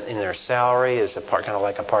faith in their salary as kind of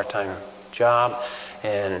like a part-time job.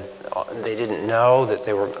 And they didn't know that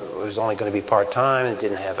it was only going to be part-time. It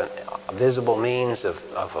didn't have a visible means of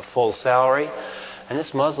a full salary. And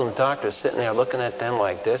this Muslim doctor is sitting there looking at them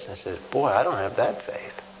like this and says, boy, I don't have that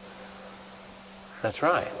faith. That's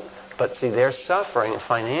right. But see, their suffering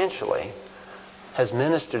financially has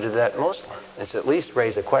ministered to that Muslim. It's at least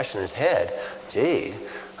raised a question in his head. Gee,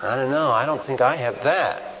 I don't know. I don't think I have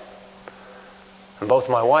that. And both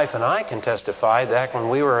my wife and I can testify that when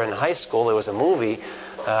we were in high school, there was a movie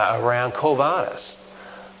around Quo Vadis.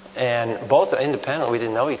 And both independently, we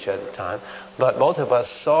didn't know each other at the time, but both of us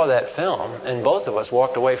saw that film, and both of us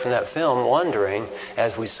walked away from that film wondering,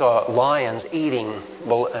 as we saw lions eating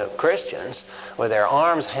Christians with their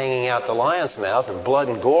arms hanging out the lion's mouth and blood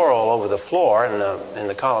and gore all over the floor in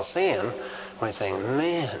the Colosseum, we think,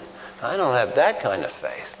 man, I don't have that kind of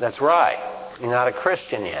faith. That's right. You're not a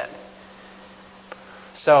Christian yet.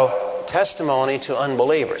 So, testimony to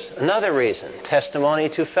unbelievers. Another reason, testimony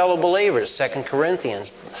to fellow believers. 2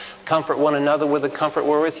 Corinthians, comfort one another with the comfort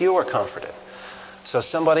wherewith you are comforted. So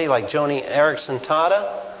somebody like Joni Eareckson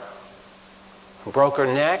Tada, who broke her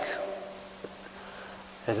neck,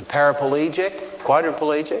 is a paraplegic,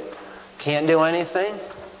 quadriplegic, can't do anything.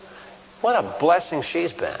 What a blessing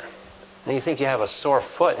she's been. And you think you have a sore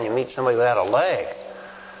foot and you meet somebody without a leg.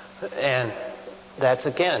 And that's,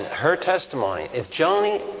 again, her testimony. If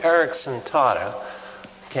Joni Eareckson Tada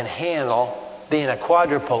can handle being a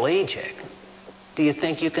quadriplegic, do you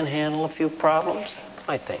think you can handle a few problems?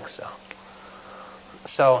 I think so.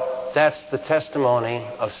 So that's the testimony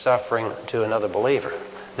of suffering to another believer.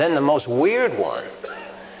 Then the most weird one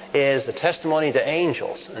is the testimony to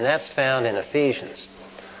angels, and that's found in Ephesians.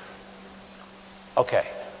 Okay,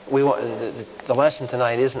 the lesson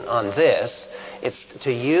tonight isn't on this. It's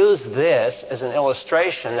to use this as an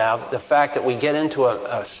illustration now, the fact that we get into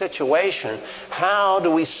a situation, how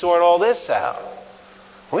do we sort all this out?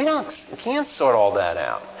 We can't sort all that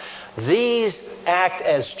out. These act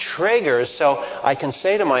as triggers, so I can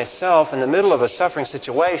say to myself in the middle of a suffering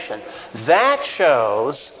situation, that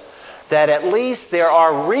shows that at least there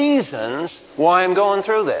are reasons why I'm going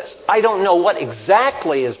through this. I don't know what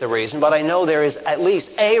exactly is the reason, but I know there is at least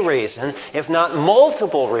a reason, if not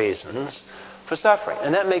multiple reasons, for suffering.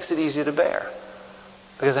 And that makes it easier to bear.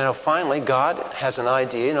 Because I know finally God has an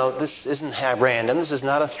idea. This isn't random. This is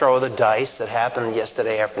not a throw of the dice that happened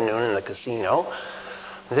yesterday afternoon in the casino.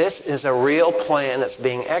 This is a real plan that's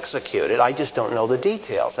being executed. I just don't know the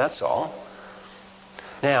details, that's all.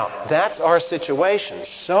 Now, that's our situation.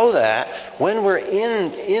 So that when we're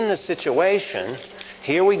in the situation,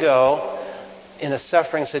 here we go, in a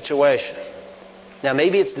suffering situation. Now,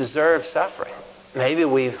 maybe it's deserved suffering. Maybe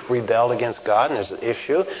we've rebelled against God and there's an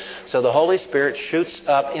issue. So the Holy Spirit shoots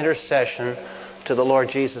up intercession to the Lord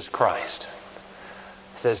Jesus Christ.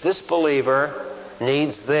 It says, this believer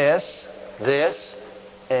needs this,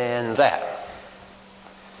 and that.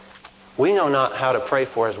 We know not how to pray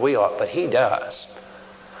for as we ought, but He does.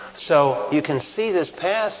 So you can see this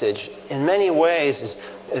passage in many ways as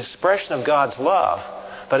an expression of God's love,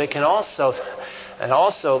 but it can also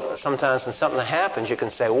sometimes when something happens, you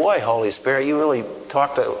can say, boy, Holy Spirit, you really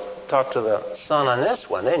talked to the Son on this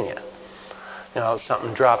one, didn't you?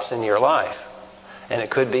 Something drops into your life. And it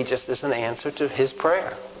could be just as an answer to His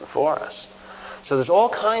prayer for us. So there's all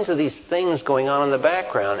kinds of these things going on in the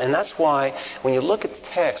background. And that's why when you look at the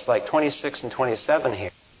text like 26 and 27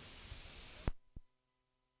 here,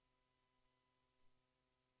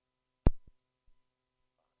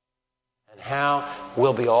 how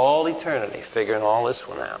we'll be all eternity figuring all this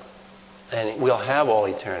one out. And we'll have all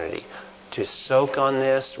eternity to soak on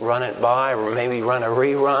this, run it by, or maybe run a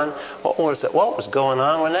rerun. What was going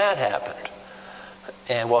on when that happened?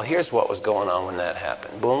 And here's what was going on when that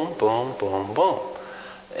happened. Boom, boom, boom, boom.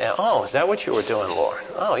 And, is that what you were doing, Lord?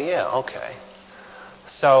 Oh, yeah, okay.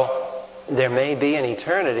 So there may be in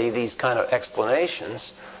eternity these kind of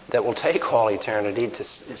explanations that will take all eternity to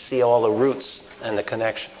see all the roots and the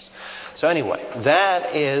connections. So anyway,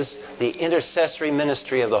 that is the intercessory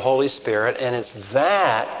ministry of the Holy Spirit, and it's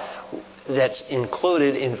that's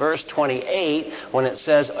included in verse 28 when it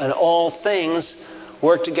says, and all things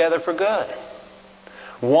work together for good.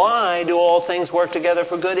 Why do all things work together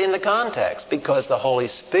for good in the context? Because the Holy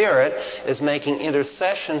Spirit is making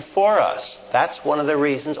intercession for us. That's one of the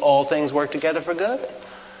reasons all things work together for good.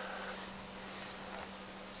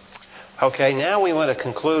 Okay, now we want to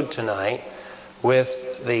conclude tonight with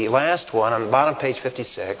the last one on the bottom page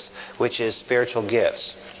 56, which is spiritual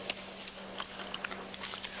gifts.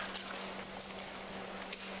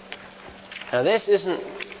 Now this isn't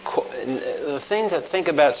the thing to think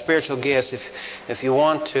about spiritual gifts, if you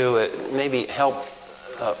want to maybe help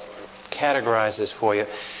categorize this for you.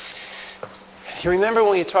 You remember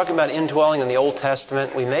when we were talking about indwelling in the Old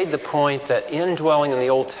Testament, we made the point that indwelling in the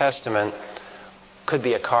Old Testament could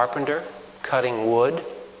be a carpenter cutting wood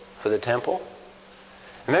for the temple.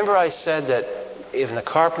 Remember I said that if the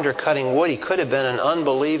carpenter cutting wood, he could have been an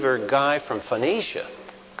unbeliever guy from Phoenicia,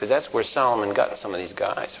 because that's where Solomon got some of these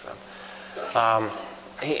guys from.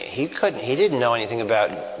 He didn't know anything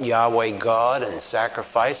about Yahweh God and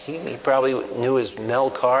sacrifice. He probably knew his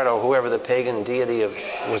Melkart or whoever the pagan deity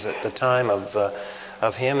was at the time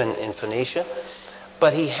of him in Phoenicia.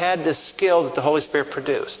 But he had this skill that the Holy Spirit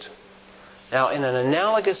produced. Now, in an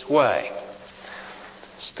analogous way,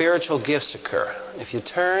 spiritual gifts occur. If you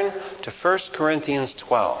turn to 1 Corinthians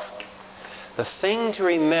 12, the thing to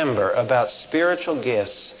remember about spiritual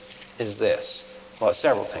gifts is this. Well,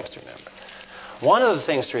 several things to remember. One of the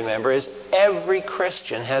things to remember is every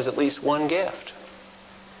Christian has at least one gift.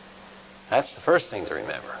 That's the first thing to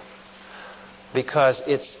remember. Because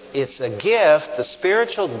it's a gift, the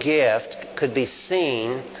spiritual gift could be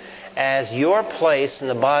seen as your place in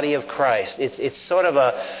the body of Christ. It's sort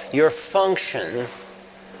of your function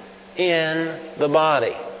in the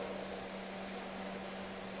body.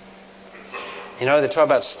 They talk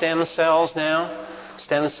about stem cells now.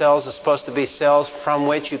 Stem cells are supposed to be cells from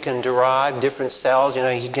which you can derive different cells. You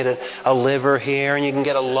can get a liver here, and you can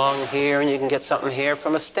get a lung here, and you can get something here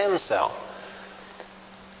from a stem cell.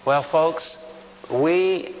 Well, folks,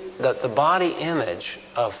 the body image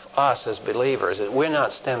of us as believers is we're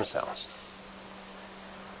not stem cells.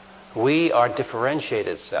 We are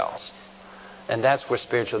differentiated cells. And that's where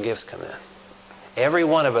spiritual gifts come in. Every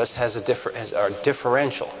one of us has our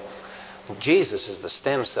differential. Jesus is the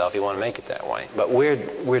stem cell, if you want to make it that way. But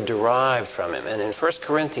we're derived from him. And in 1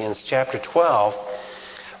 Corinthians chapter 12,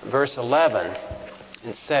 verse 11,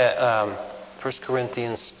 it says, 1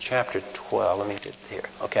 Corinthians chapter 12, let me get here.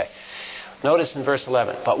 Okay. Notice in verse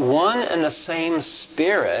 11, but one and the same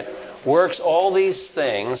Spirit works all these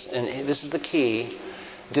things, and this is the key,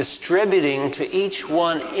 distributing to each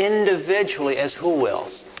one individually as who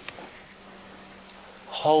wills?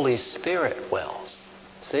 Holy Spirit wills.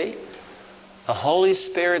 See? The Holy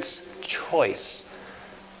Spirit's choice.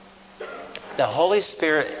 The Holy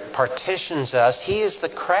Spirit partitions us. He is the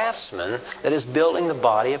craftsman that is building the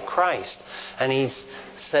body of Christ. And he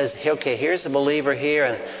says, okay, here's a believer here,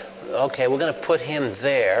 and okay, we're going to put him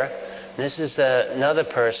there. And this is another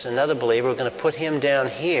person, another believer. We're going to put him down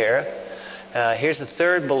here. Here's the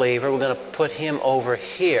third believer. We're going to put him over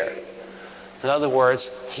here. In other words,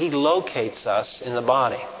 he locates us in the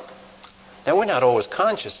body. Now, we're not always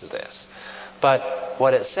conscious of this. But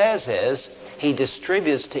what it says is, he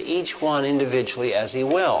distributes to each one individually as he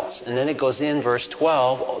wills. And then it goes in, verse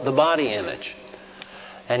 12, the body image.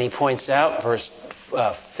 And he points out, verse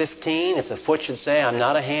 15, if the foot should say, I'm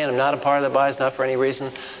not a hand, I'm not a part of the body, it's not for any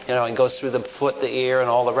reason, it goes through the foot, the ear, and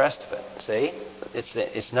all the rest of it. See?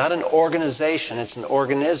 It's not an organization, it's an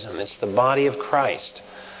organism. It's the body of Christ.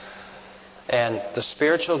 And the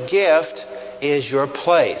spiritual gift is your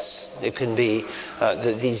place. It can be,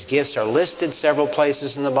 these gifts are listed several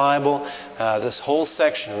places in the Bible. This whole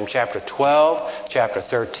section from chapter 12, chapter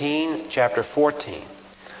 13, chapter 14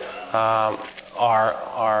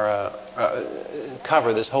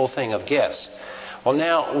 cover this whole thing of gifts. Well,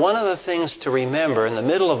 now, one of the things to remember in the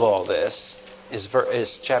middle of all this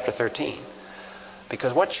is chapter 13.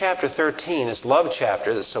 Because what chapter 13, this love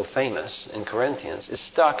chapter that's so famous in Corinthians, is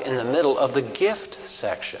stuck in the middle of the gift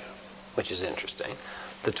section, which is interesting.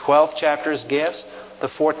 The 12th chapter is gifts, the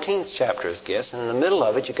 14th chapter is gifts, and in the middle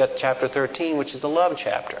of it you've got chapter 13, which is the love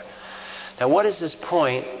chapter. Now, what is his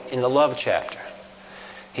point in the love chapter?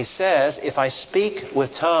 He says, if I speak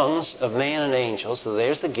with tongues of man and angels, so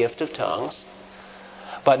there's the gift of tongues,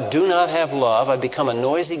 but do not have love, I become a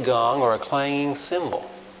noisy gong or a clanging cymbal.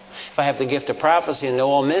 If I have the gift of prophecy and know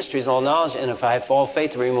all mysteries and all knowledge, and if I have all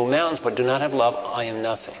faith to remove mountains, but do not have love, I am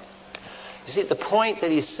nothing. You see, the point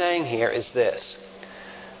that he's saying here is this,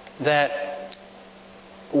 that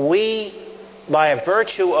we, by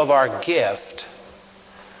virtue of our gift,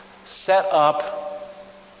 set up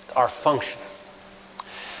our function.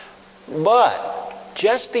 But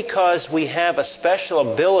just because we have a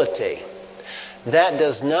special ability, that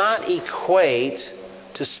does not equate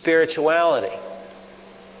to spirituality.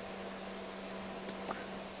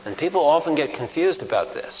 And people often get confused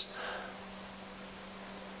about this.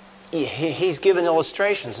 He's given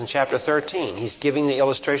illustrations in chapter 13. He's giving the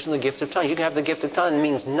illustration of the gift of tongues. You can have the gift of tongues. It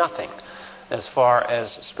means nothing as far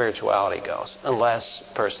as spirituality goes, unless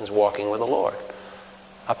a person's walking with the Lord.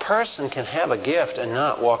 A person can have a gift and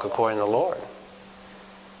not walk according to the Lord.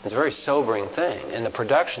 It's a very sobering thing. And the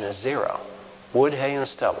production is zero. Wood, hay, and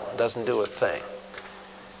stubble. It doesn't do a thing.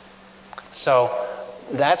 So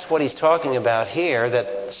that's what he's talking about here,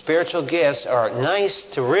 that spiritual gifts are nice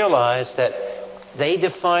to realize that they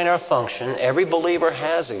define our function. Every believer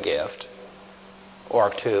has a gift, or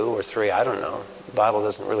two or three, I don't know. The Bible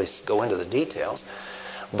doesn't really go into the details.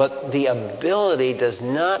 But the ability does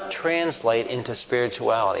not translate into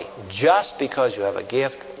spirituality. Just because you have a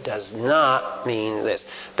gift does not mean this.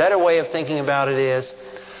 Better way of thinking about it is,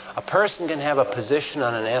 a person can have a position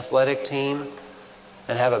on an athletic team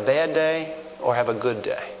and have a bad day or have a good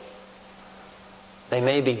day. They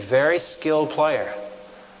may be a very skilled player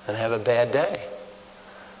and have a bad day.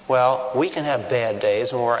 Well, we can have bad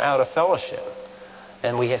days when we're out of fellowship.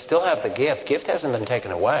 And we still have the gift. Gift hasn't been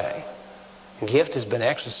taken away. Gift has been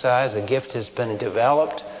exercised. The gift has been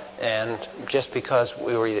developed. And just because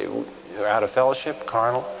we were either out of fellowship,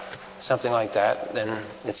 carnal, something like that, then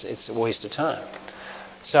it's a waste of time.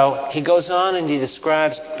 So he goes on and he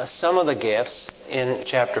describes some of the gifts in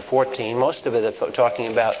chapter 14. Most of it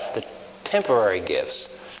talking about the temporary gifts.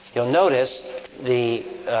 You'll notice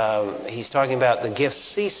he's talking about the gifts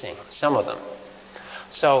ceasing, some of them.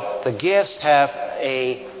 So the gifts have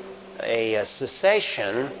a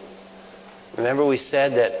cessation. Remember we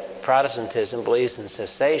said that Protestantism believes in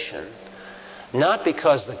cessation. Not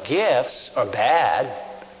because the gifts are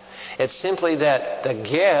bad. It's simply that the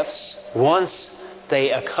gifts, once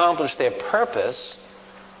they accomplish their purpose,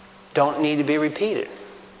 don't need to be repeated.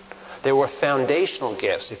 There were foundational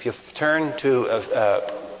gifts. If you turn to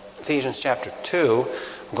Ephesians chapter 2, we'll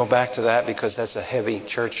go back to that because that's a heavy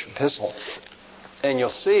church epistle. And you'll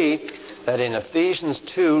see that in Ephesians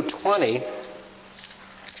 2:20,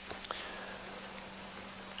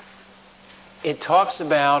 it talks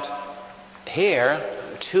about here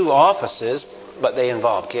 2 offices, but they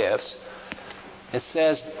involve gifts. It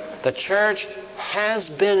says the church has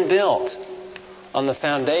been built on the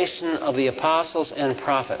foundation of the apostles and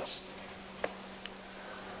prophets.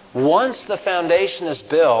 Once the foundation is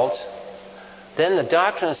built, then the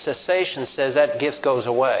doctrine of cessation says that gift goes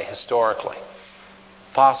away historically.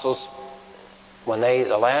 Apostles, when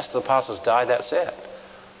the last of the apostles died, that's it.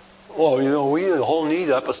 Well, we whole need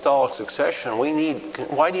apostolic succession.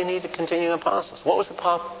 Why do you need to continue apostles? What was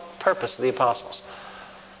the purpose of the apostles?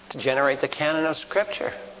 To generate the canon of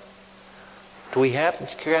Scripture. Do we have the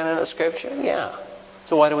canon of Scripture? Yeah.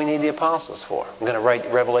 So why do we need the apostles for? I'm going to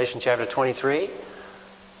write Revelation chapter 23.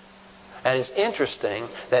 And it's interesting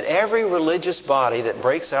that every religious body that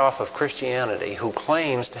breaks off of Christianity who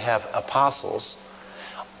claims to have apostles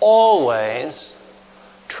always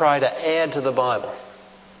try to add to the Bible.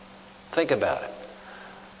 Think about it.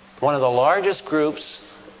 One of the largest groups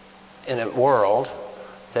in the world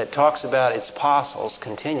that talks about its apostles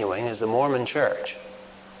continuing is the Mormon Church.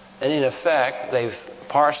 And in effect, they've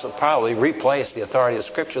probably replaced the authority of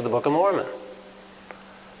Scripture in the Book of Mormon.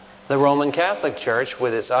 The Roman Catholic Church,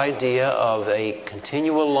 with its idea of a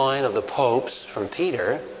continual line of the popes from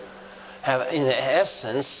Peter, have in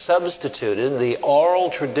essence substituted the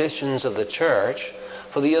oral traditions of the church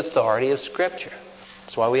for the authority of Scripture.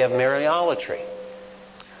 That's why we have Mariolatry.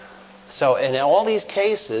 So in all these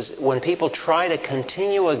cases, when people try to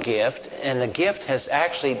continue a gift, and the gift has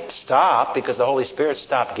actually stopped because the Holy Spirit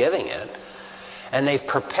stopped giving it, and they've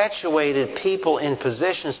perpetuated people in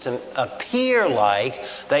positions to appear like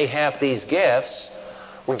they have these gifts,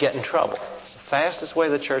 we get in trouble. It's the fastest way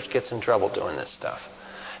the church gets in trouble doing this stuff.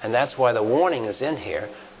 And that's why the warning is in here.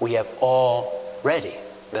 We have already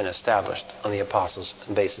been established on the apostles,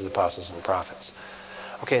 the basis of the apostles and prophets.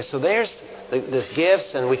 Okay, so there's the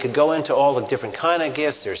gifts, and we could go into all the different kind of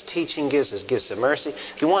gifts. There's teaching gifts, there's gifts of mercy.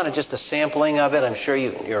 If you wanted just a sampling of it, I'm sure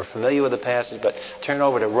you're familiar with the passage, but turn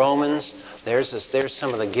over to Romans. There's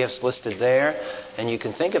some of the gifts listed there, and you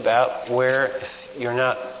can think about where if you're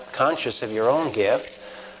not conscious of your own gift,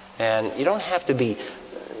 and you don't have to be,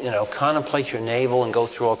 contemplate your navel and go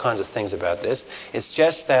through all kinds of things about this. It's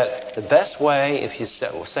just that the best way, if you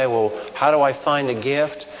say, well, how do I find a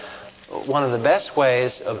gift? One of the best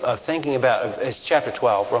ways of thinking about is chapter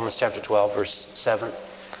 12, Romans chapter 12, verse 7.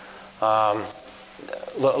 That's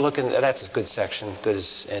a good section, good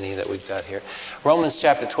as any that we've got here. Romans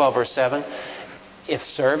chapter 12, verse 7. If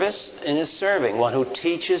service, in his serving, one who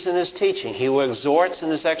teaches in his teaching, he who exhorts in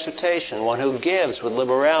his exhortation, one who gives with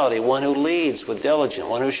liberality, one who leads with diligence,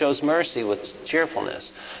 one who shows mercy with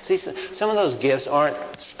cheerfulness. See, some of those gifts aren't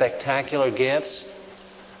spectacular gifts,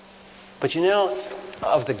 but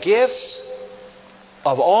of the gifts,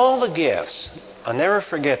 of all the gifts, I'll never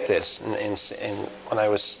forget this. When I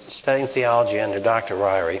was studying theology under Dr.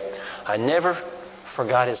 Ryrie, I never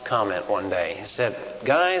forgot his comment one day. He said,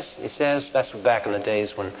 guys, he says, that's back in the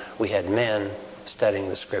days when we had men studying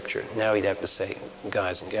the Scripture. Now he'd have to say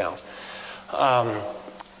guys and gals.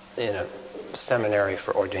 In a seminary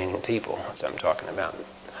for ordaining people, that's what I'm talking about.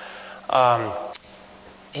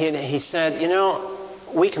 He said,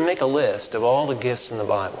 we can make a list of all the gifts in the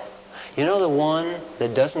Bible. The one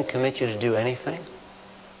that doesn't commit you to do anything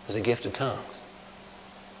is the gift of tongues.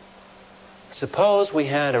 Suppose we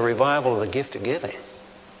had a revival of the gift of giving.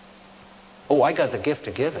 Oh, I got the gift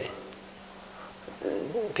of giving.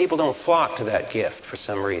 People don't flock to that gift for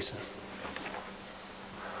some reason.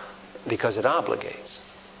 Because it obligates.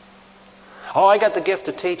 Oh, I got the gift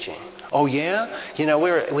of teaching. Oh, yeah?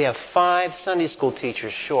 We have 5 Sunday school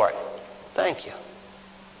teachers short. Thank you.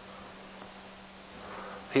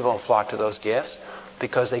 People don't flock to those gifts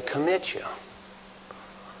because they commit you.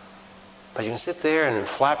 But you can sit there and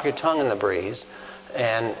flap your tongue in the breeze,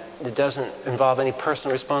 and it doesn't involve any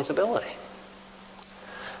personal responsibility.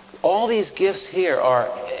 All these gifts here are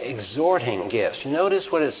exhorting gifts. You notice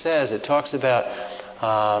what it says. It talks about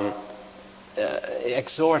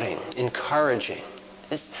exhorting, encouraging.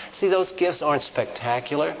 See, those gifts aren't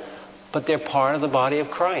spectacular, but they're part of the body of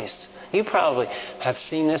Christ. You probably have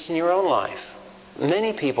seen this in your own life.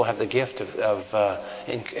 Many people have the gift of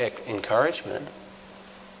encouragement.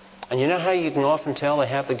 And you know how you can often tell they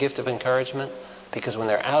have the gift of encouragement? Because when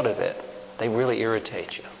they're out of it, they really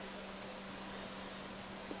irritate you.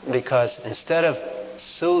 Because instead of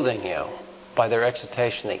soothing you by their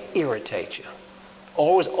exhortation, they irritate you.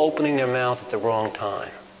 Always opening their mouth at the wrong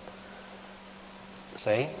time.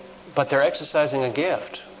 See? But they're exercising a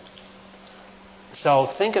gift. So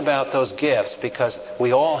think about those gifts, because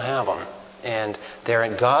we all have them. And they're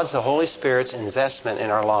in God's, the Holy Spirit's investment in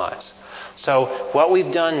our lives. So what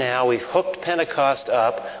we've done now, we've hooked Pentecost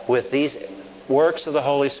up with these works of the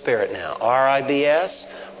Holy Spirit now. RIBS,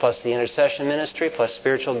 plus the intercession ministry, plus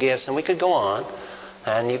spiritual gifts. And we could go on,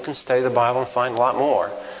 and you can study the Bible and find a lot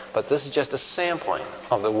more. But this is just a sampling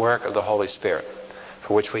of the work of the Holy Spirit,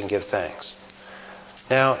 for which we can give thanks.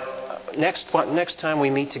 Now, next time we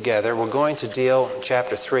meet together, we're going to deal in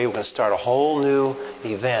chapter 3. We're going to start a whole new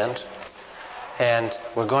event. And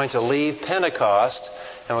we're going to leave Pentecost,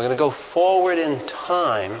 and we're going to go forward in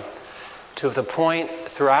time to the point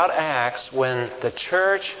throughout Acts when the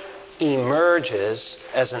church emerges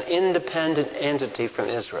as an independent entity from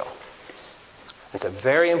Israel. It's a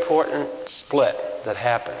very important split that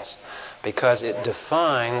happens because it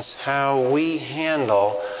defines how we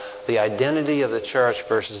handle the identity of the church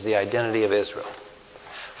versus the identity of Israel.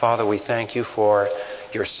 Father, we thank you for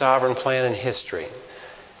your sovereign plan in history.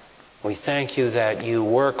 We thank you that you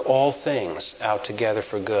work all things out together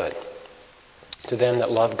for good. To them that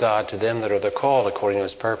love God, to them that are the called according to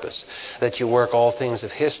his purpose. That you work all things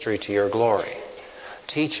of history to your glory.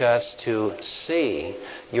 Teach us to see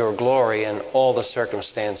your glory in all the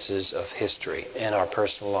circumstances of history and our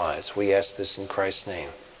personal lives. We ask this in Christ's name.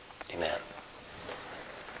 Amen.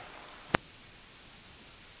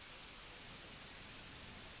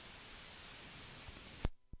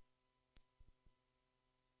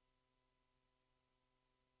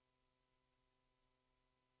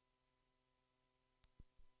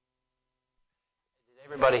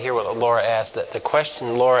 Everybody hear what Laura asked? The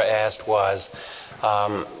question Laura asked was,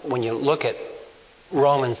 when you look at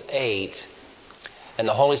Romans 8 and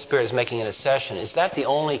the Holy Spirit is making an intercession, is that the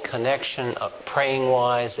only connection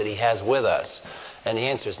praying-wise that he has with us? And the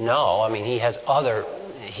answer is no. I mean, he has other...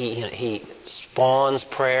 He spawns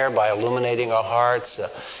prayer by illuminating our hearts,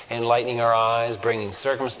 enlightening our eyes, bringing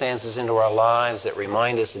circumstances into our lives that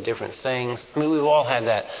remind us of different things. I mean, we've all had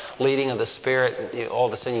that leading of the Spirit. All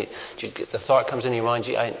of a sudden, the thought comes into your mind,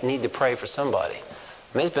 gee, I need to pray for somebody.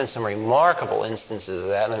 I mean, there's been some remarkable instances of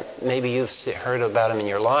that, and maybe you've heard about them in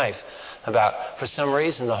your life, about for some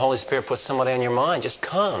reason the Holy Spirit puts somebody on your mind, just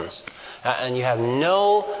comes. And you have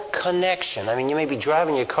no connection. I mean, you may be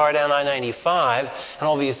driving your car down I-95, and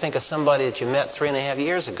all of you think of somebody that you met 3.5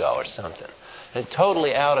 years ago or something. And it's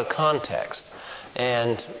totally out of context.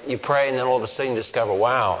 And you pray, and then all of a sudden you discover,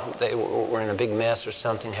 wow, they were in a big mess or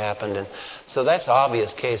something happened. And so that's an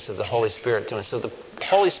obvious case of the Holy Spirit doing. So the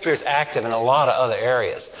Holy Spirit's active in a lot of other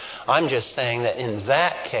areas. I'm just saying that in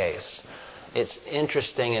that case, it's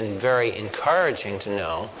interesting and very encouraging to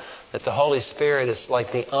know that the Holy Spirit is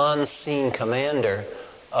like the unseen commander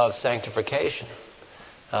of sanctification.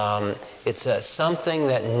 It's something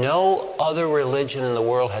that no other religion in the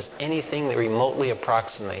world has anything that remotely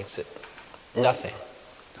approximates it. Nothing.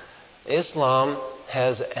 Islam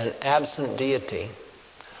has an absent deity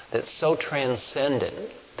that's so transcendent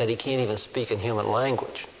that he can't even speak in human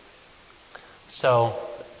language. So,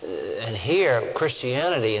 and here,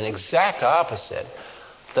 Christianity, an exact opposite.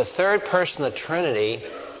 The third person of the Trinity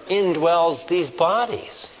indwells these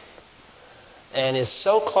bodies and is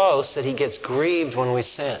so close that he gets grieved when we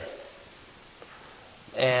sin.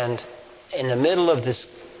 And in the middle of this,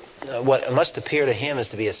 what must appear to him as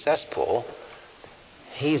to be a cesspool,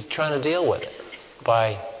 he's trying to deal with it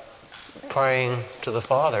by praying to the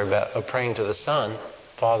Father, or praying to the Son,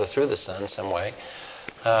 Father through the Son some way,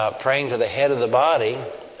 praying to the head of the body.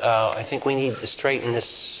 I think we need to straighten this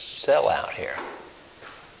cell out here.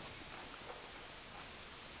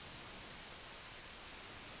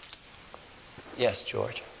 Yes,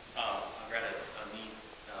 George. I read a neat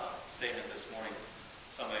statement this morning.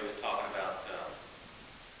 Somebody was talking about the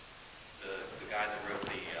guy that wrote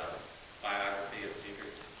the biography of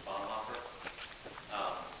Dietrich Bonhoeffer.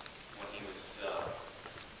 When he was,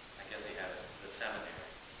 I guess he had the seminary,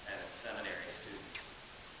 and his seminary students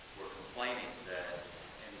were complaining that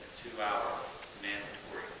in the 2-hour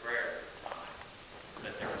mandatory prayer time,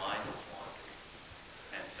 that their mind was wandering.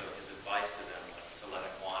 And so his advice to them was to let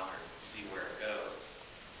it wander, see where it goes,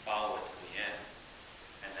 follow it to the end,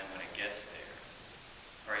 and then when it gets there,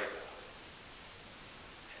 pray about it.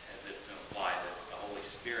 As if to imply that the Holy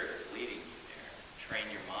Spirit is leading you there. Train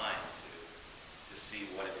your mind to see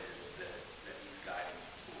what it is that He's guiding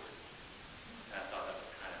you toward. And I thought that was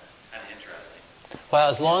kind of interesting. Well,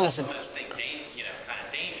 as long as it... kind of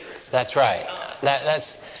dangerous. That's right.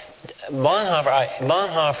 That's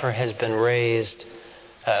Bonhoeffer has been raised.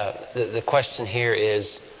 The question here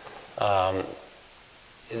is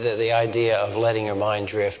the idea of letting your mind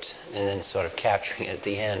drift and then sort of capturing it at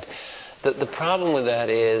the end. The problem with that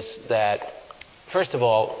is that, first of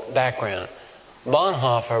all, background.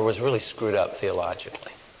 Bonhoeffer was really screwed up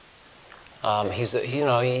theologically.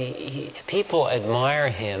 People admire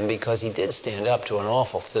him because he did stand up to an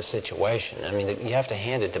awful situation. I mean, you have to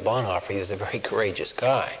hand it to Bonhoeffer. He was a very courageous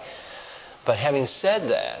guy. But having said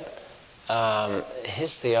that,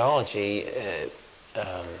 his theology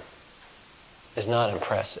is not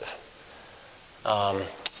impressive.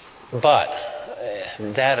 But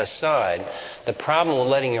that aside, the problem with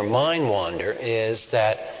letting your mind wander is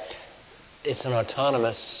that it's an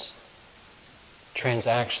autonomous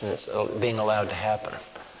transaction that's being allowed to happen.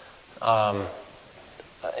 The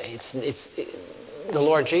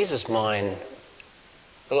Lord Jesus' mind.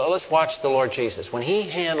 Let's watch the Lord Jesus. When he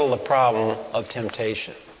handled the problem of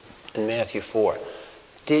temptation in Matthew 4,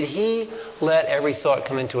 did he let every thought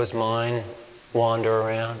come into his mind wander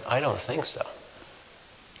around? I don't think so.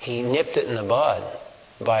 He nipped it in the bud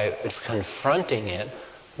by confronting it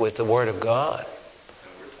with the Word of God. And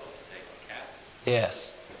we're told to take them captive.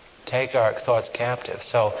 Yes. Take our thoughts captive.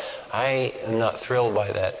 So I am not thrilled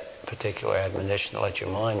by that particular admonition to let your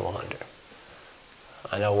mind wander.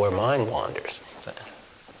 I know where mine wanders.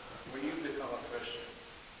 When you become a Christian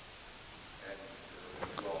and you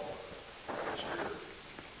go Christian,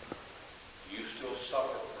 do you still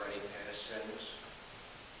suffer for any past sins?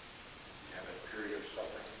 You have a period of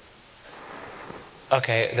suffering?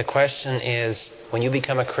 Okay, the question is, when you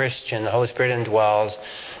become a Christian, the Holy Spirit indwells,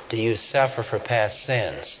 do you suffer for past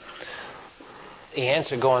sins? The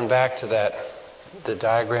answer, going back to the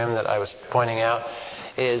diagram that I was pointing out,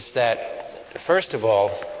 is that, first of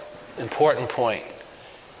all, important point,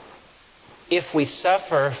 if we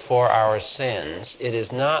suffer for our sins, it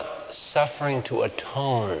is not suffering to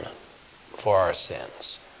atone for our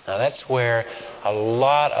sins. Now that's where a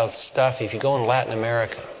lot of stuff, if you go in Latin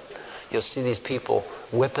America, you'll see these people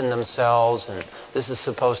whipping themselves, and this is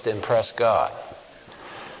supposed to impress God.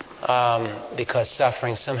 Because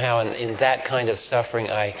suffering, somehow in that kind of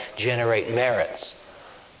suffering, I generate merits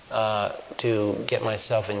to get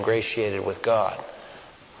myself ingratiated with God.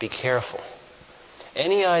 Be careful.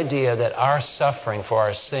 Any idea that our suffering for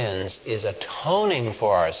our sins is atoning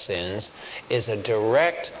for our sins is a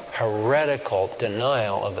direct heretical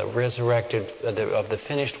denial of the resurrected, of the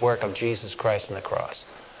finished work of Jesus Christ on the cross.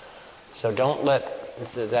 So don't let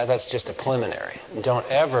that's just a preliminary. Don't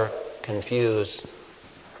ever confuse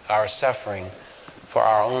our suffering for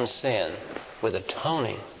our own sin with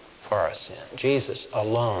atoning for our sin. Jesus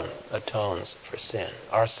alone atones for sin.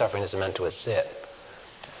 Our suffering is meant to assist.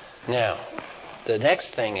 Now, the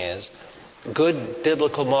next thing is good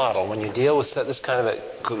biblical model. When you deal with this kind of a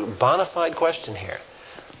bona fide question here,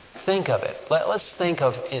 think of it. Let's think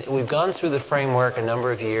of, we've gone through the framework a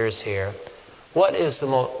number of years here. What is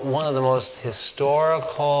one of the most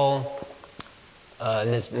historical,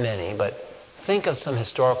 and there's many, but think of some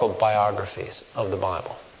historical biographies of the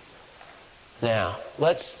Bible. Now,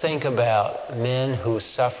 let's think about men who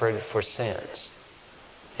suffered for sins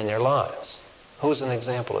in their lives. Who's an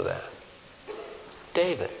example of that?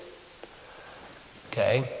 David.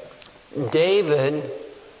 Okay. David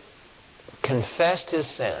confessed his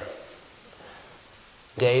sin.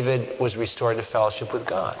 David was restored to fellowship with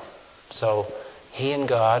God. So he and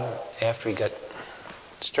God, after he got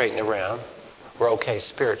straightened around, were okay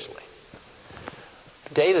spiritually.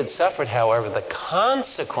 David suffered, however, the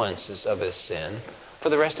consequences of his sin for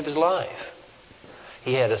the rest of his life.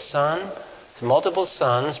 He had a son, multiple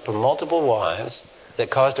sons from multiple wives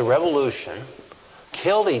that caused a revolution,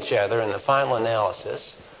 killed each other in the final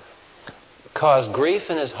analysis, caused grief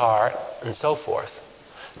in his heart, and so forth.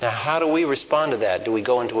 Now, how do we respond to that? Do we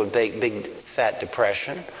go into a big fat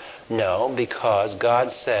depression? No, because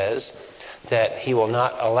God says that He will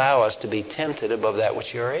not allow us to be tempted above that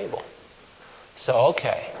which you are able. So,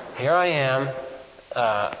 okay, here I am.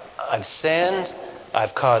 I've sinned.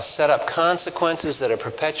 I've set up consequences that are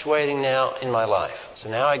perpetuating now in my life. So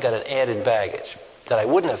now I got an added baggage that I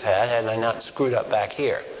wouldn't have had I not screwed up back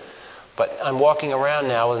here. But I'm walking around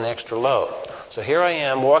now with an extra load. So here I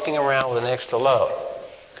am walking around with an extra load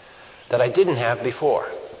that I didn't have before.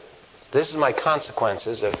 This is my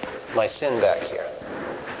consequences of my sin back here.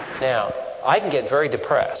 Now, I can get very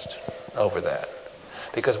depressed over that.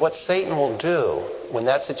 Because what Satan will do when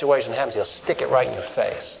that situation happens, he'll stick it right in your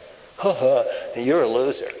face. You're a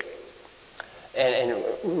loser. And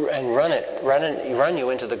run you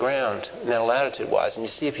into the ground mental attitude-wise. And you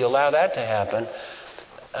see, if you allow that to happen,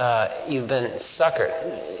 you've been suckered.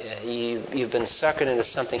 You've been suckered into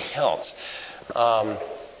something else. The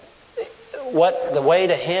way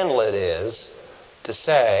to handle it is to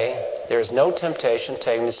say, there is no temptation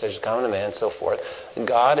taken me such as common to man, and so forth.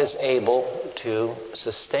 God is able to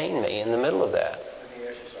sustain me in the middle of that. Let me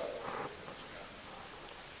ask you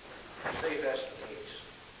something. Say that's the case.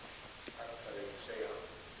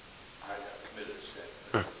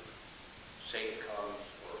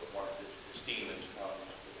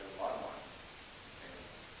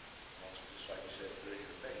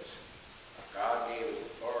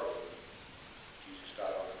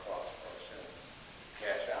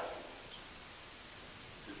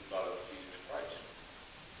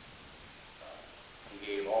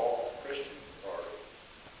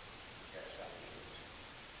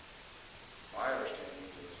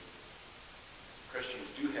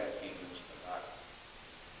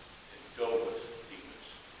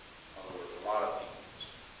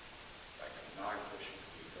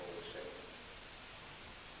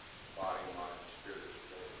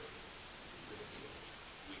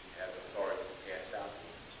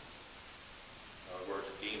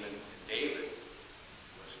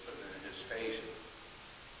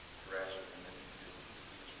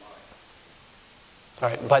 All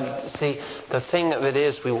right, but see, the thing of it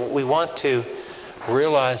is, we want to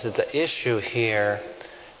realize that the issue here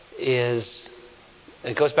is,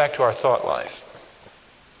 it goes back to our thought life.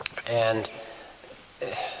 And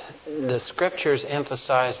the Scriptures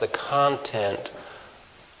emphasize the content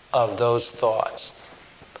of those thoughts.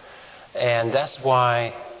 And that's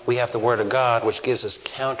why we have the Word of God, which gives us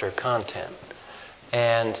counter content.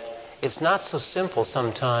 And it's not so simple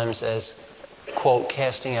sometimes as, quote,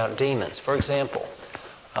 casting out demons. For example,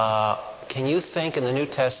 can you think in the New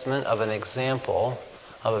Testament of an example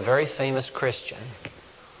of a very famous Christian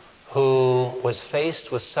who was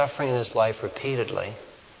faced with suffering in his life repeatedly,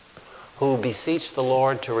 who beseeched the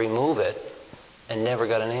Lord to remove it and never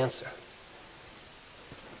got an answer?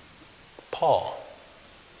 Paul.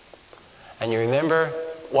 And you remember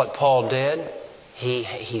what Paul did?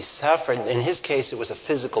 He suffered. In his case, it was a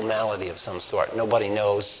physical malady of some sort. Nobody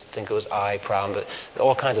knows. I think it was eye problem, but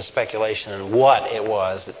all kinds of speculation on what it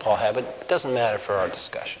was that Paul had. But it doesn't matter for our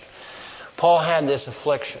discussion. Paul had this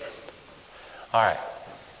affliction. All right.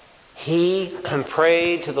 He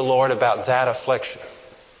prayed to the Lord about that affliction.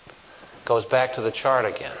 Goes back to the chart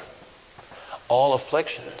again. All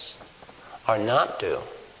afflictions are not due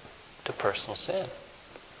to personal sin.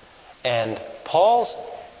 And Paul's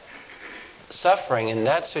suffering in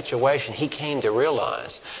that situation, he came to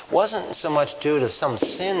realize, wasn't so much due to some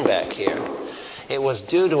sin back here. It was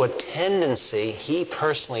due to a tendency he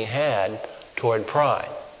personally had toward pride.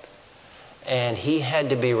 And he had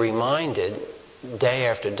to be reminded day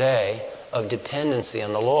after day of dependency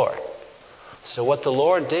on the Lord. So what the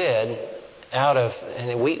Lord did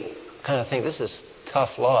and we kind of think this is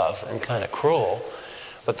tough love and kind of cruel,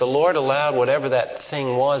 but the Lord allowed whatever that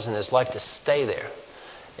thing was in his life to stay there.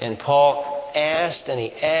 And Paul asked and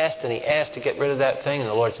he asked and he asked to get rid of that thing, and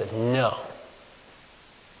the Lord said, no.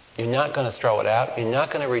 You're not going to throw it out. You're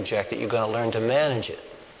not going to reject it. You're going to learn to manage it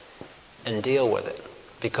and deal with it.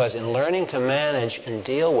 Because in learning to manage and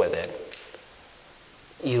deal with it,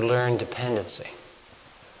 you learn dependency.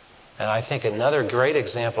 And I think another great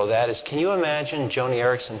example of that is, can you imagine Joni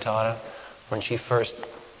Eareckson Tada when she first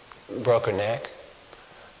broke her neck?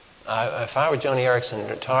 If I were Joni Eareckson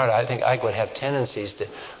Tada, I think I would have tendencies to,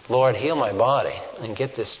 Lord, heal my body and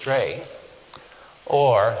get this straight,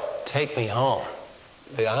 or take me home.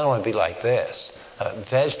 I don't want to be like this, a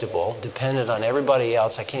vegetable, dependent on everybody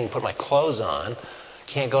else. I can't even put my clothes on,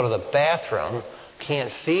 can't go to the bathroom,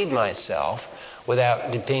 can't feed myself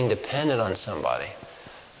without being dependent on somebody.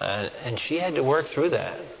 And she had to work through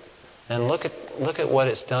that. And look at what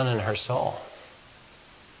it's done in her soul.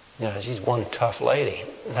 You know, she's one tough lady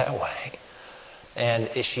that way. And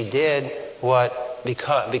she did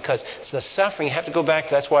because it's the suffering, you have to go back.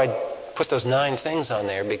 That's why I put those 9 things on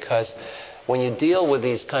there, because when you deal with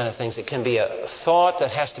these kind of things, it can be a thought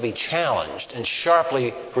that has to be challenged and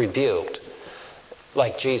sharply rebuked,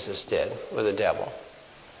 like Jesus did with the devil.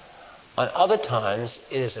 On other times,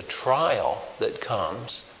 it is a trial that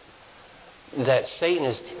comes that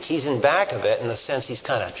Satan he's in back of it, in the sense he's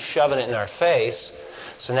kind of shoving it in our face.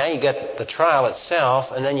 So now you got the trial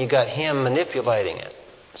itself, and then you got him manipulating it.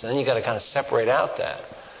 So then you got to kind of separate out that.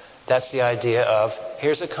 That's the idea of,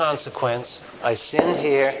 here's a consequence. I sinned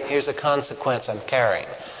here. Here's a consequence I'm carrying.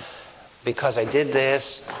 Because I did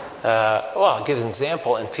this. I'll give an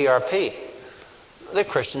example in PRP. They're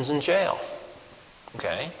Christians in jail.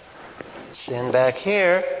 Okay? Sin back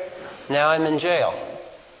here. Now I'm in jail.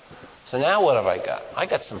 So now what have I got? I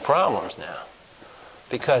got some problems now.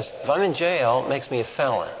 Because if I'm in jail, it makes me a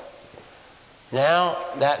felon.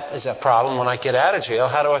 Now that is a problem. When I get out of jail,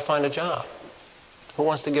 how do I find a job? Who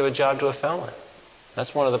wants to give a job to a felon?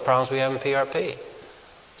 That's one of the problems we have in PRP.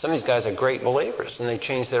 Some of these guys are great believers, and they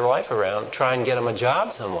change their life around, try and get them a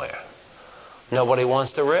job somewhere. Nobody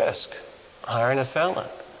wants to risk hiring a felon.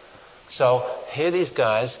 So here these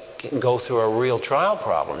guys go through a real trial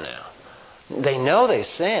problem now. They know they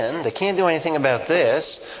sin. They can't do anything about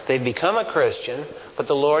this. They've become a Christian, but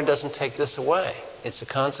the Lord doesn't take this away. It's a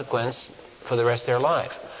consequence for the rest of their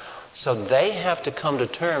life. So they have to come to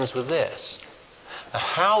terms with this.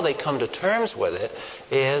 How they come to terms with it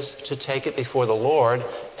is to take it before the Lord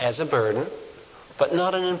as a burden, but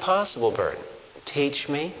not an impossible burden. Teach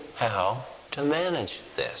me how to manage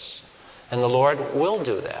this. And the Lord will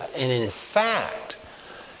do that. And in fact,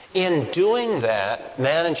 in doing that,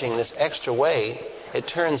 managing this extra weight, it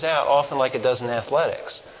turns out often like it does in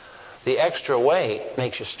athletics. The extra weight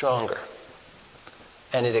makes you stronger.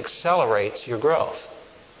 And it accelerates your growth.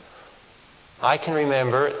 I can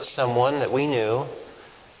remember someone that we knew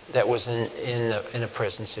that was in a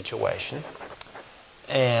prison situation.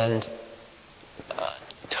 And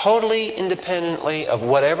totally independently of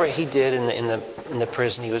whatever he did in the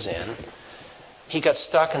prison he was in, he got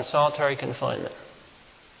stuck in solitary confinement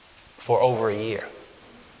for over a year.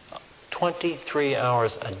 23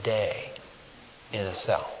 hours a day in a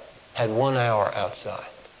cell. Had 1 hour outside.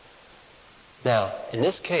 Now, in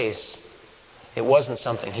this case, it wasn't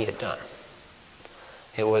something he had done.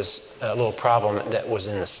 It was a little problem that was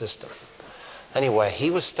in the system. Anyway, he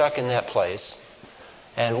was stuck in that place,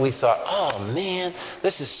 and we thought, oh man,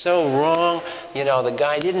 this is so wrong. You know, the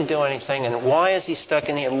guy didn't do anything, and why is he stuck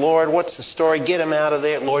in here? Lord, what's the story? Get him out of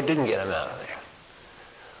there. Lord didn't get him out of there.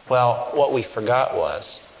 Well, what we forgot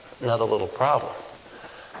was another little problem.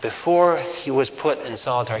 Before he was put in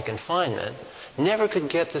solitary confinement, never could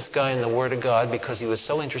get this guy in the Word of God because he was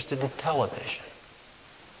so interested in television.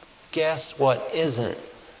 Guess what isn't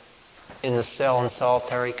in the cell in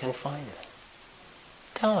solitary confinement?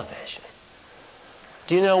 Television.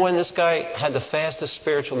 Do you know when this guy had the fastest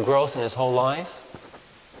spiritual growth in his whole life?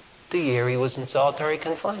 The year he was in solitary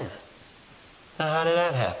confinement. Now, how did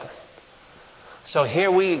that happen? So here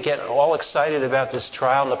we get all excited about this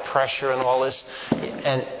trial and the pressure and all this.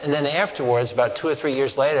 And then afterwards, about 2 or 3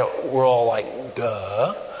 years later, we're all like,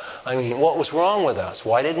 duh. I mean, what was wrong with us?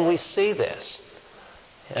 Why didn't we see this?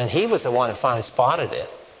 And he was the one who finally spotted it.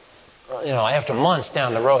 You know, after months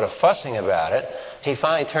down the road of fussing about it, he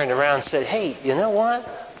finally turned around and said, hey, you know what?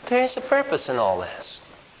 There's a purpose in all this.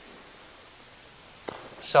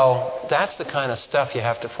 So that's the kind of stuff you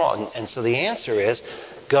have to follow. And so the answer is,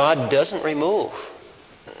 God doesn't remove,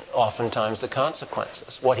 oftentimes, the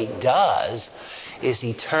consequences. What he does is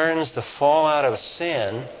he turns the fallout of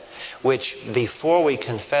sin, which before we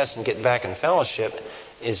confess and get back in fellowship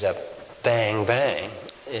is a bang, bang.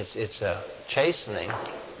 It's a chastening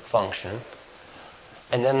function.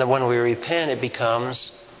 And then when we repent, it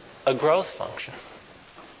becomes a growth function.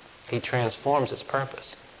 He transforms its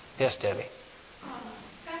purpose. Yes, Debbie?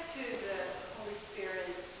 Back to the Holy Spirit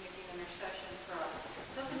making intercession for us.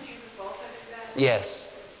 Doesn't Jesus also do that? Yes.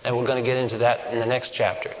 And we're going to get into that in the next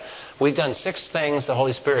chapter. We've done 6 things the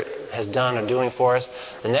Holy Spirit has done or doing for us.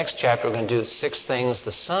 The next chapter we're going to do 6 things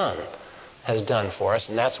the Son has done for us,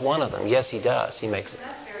 and that's one of them. Yes, he does. He makes it.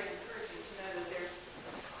 That's very encouraging to know that there's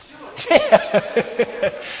 2 of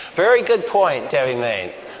them. Very good point, Debbie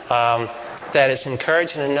made. That it's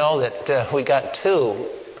encouraging to know that we got 2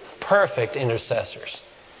 perfect intercessors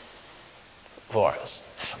for us.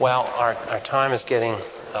 Well, our time is getting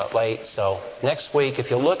late, so next week, if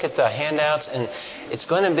you look at the handouts, and it's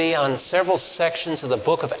going to be on several sections of the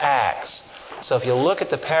book of Acts. So if you look at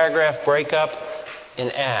the paragraph breakup in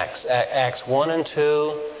Acts, Acts 1 and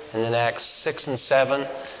 2, and then Acts 6 and 7,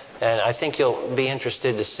 and I think you'll be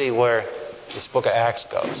interested to see where this book of Acts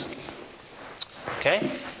goes. Okay?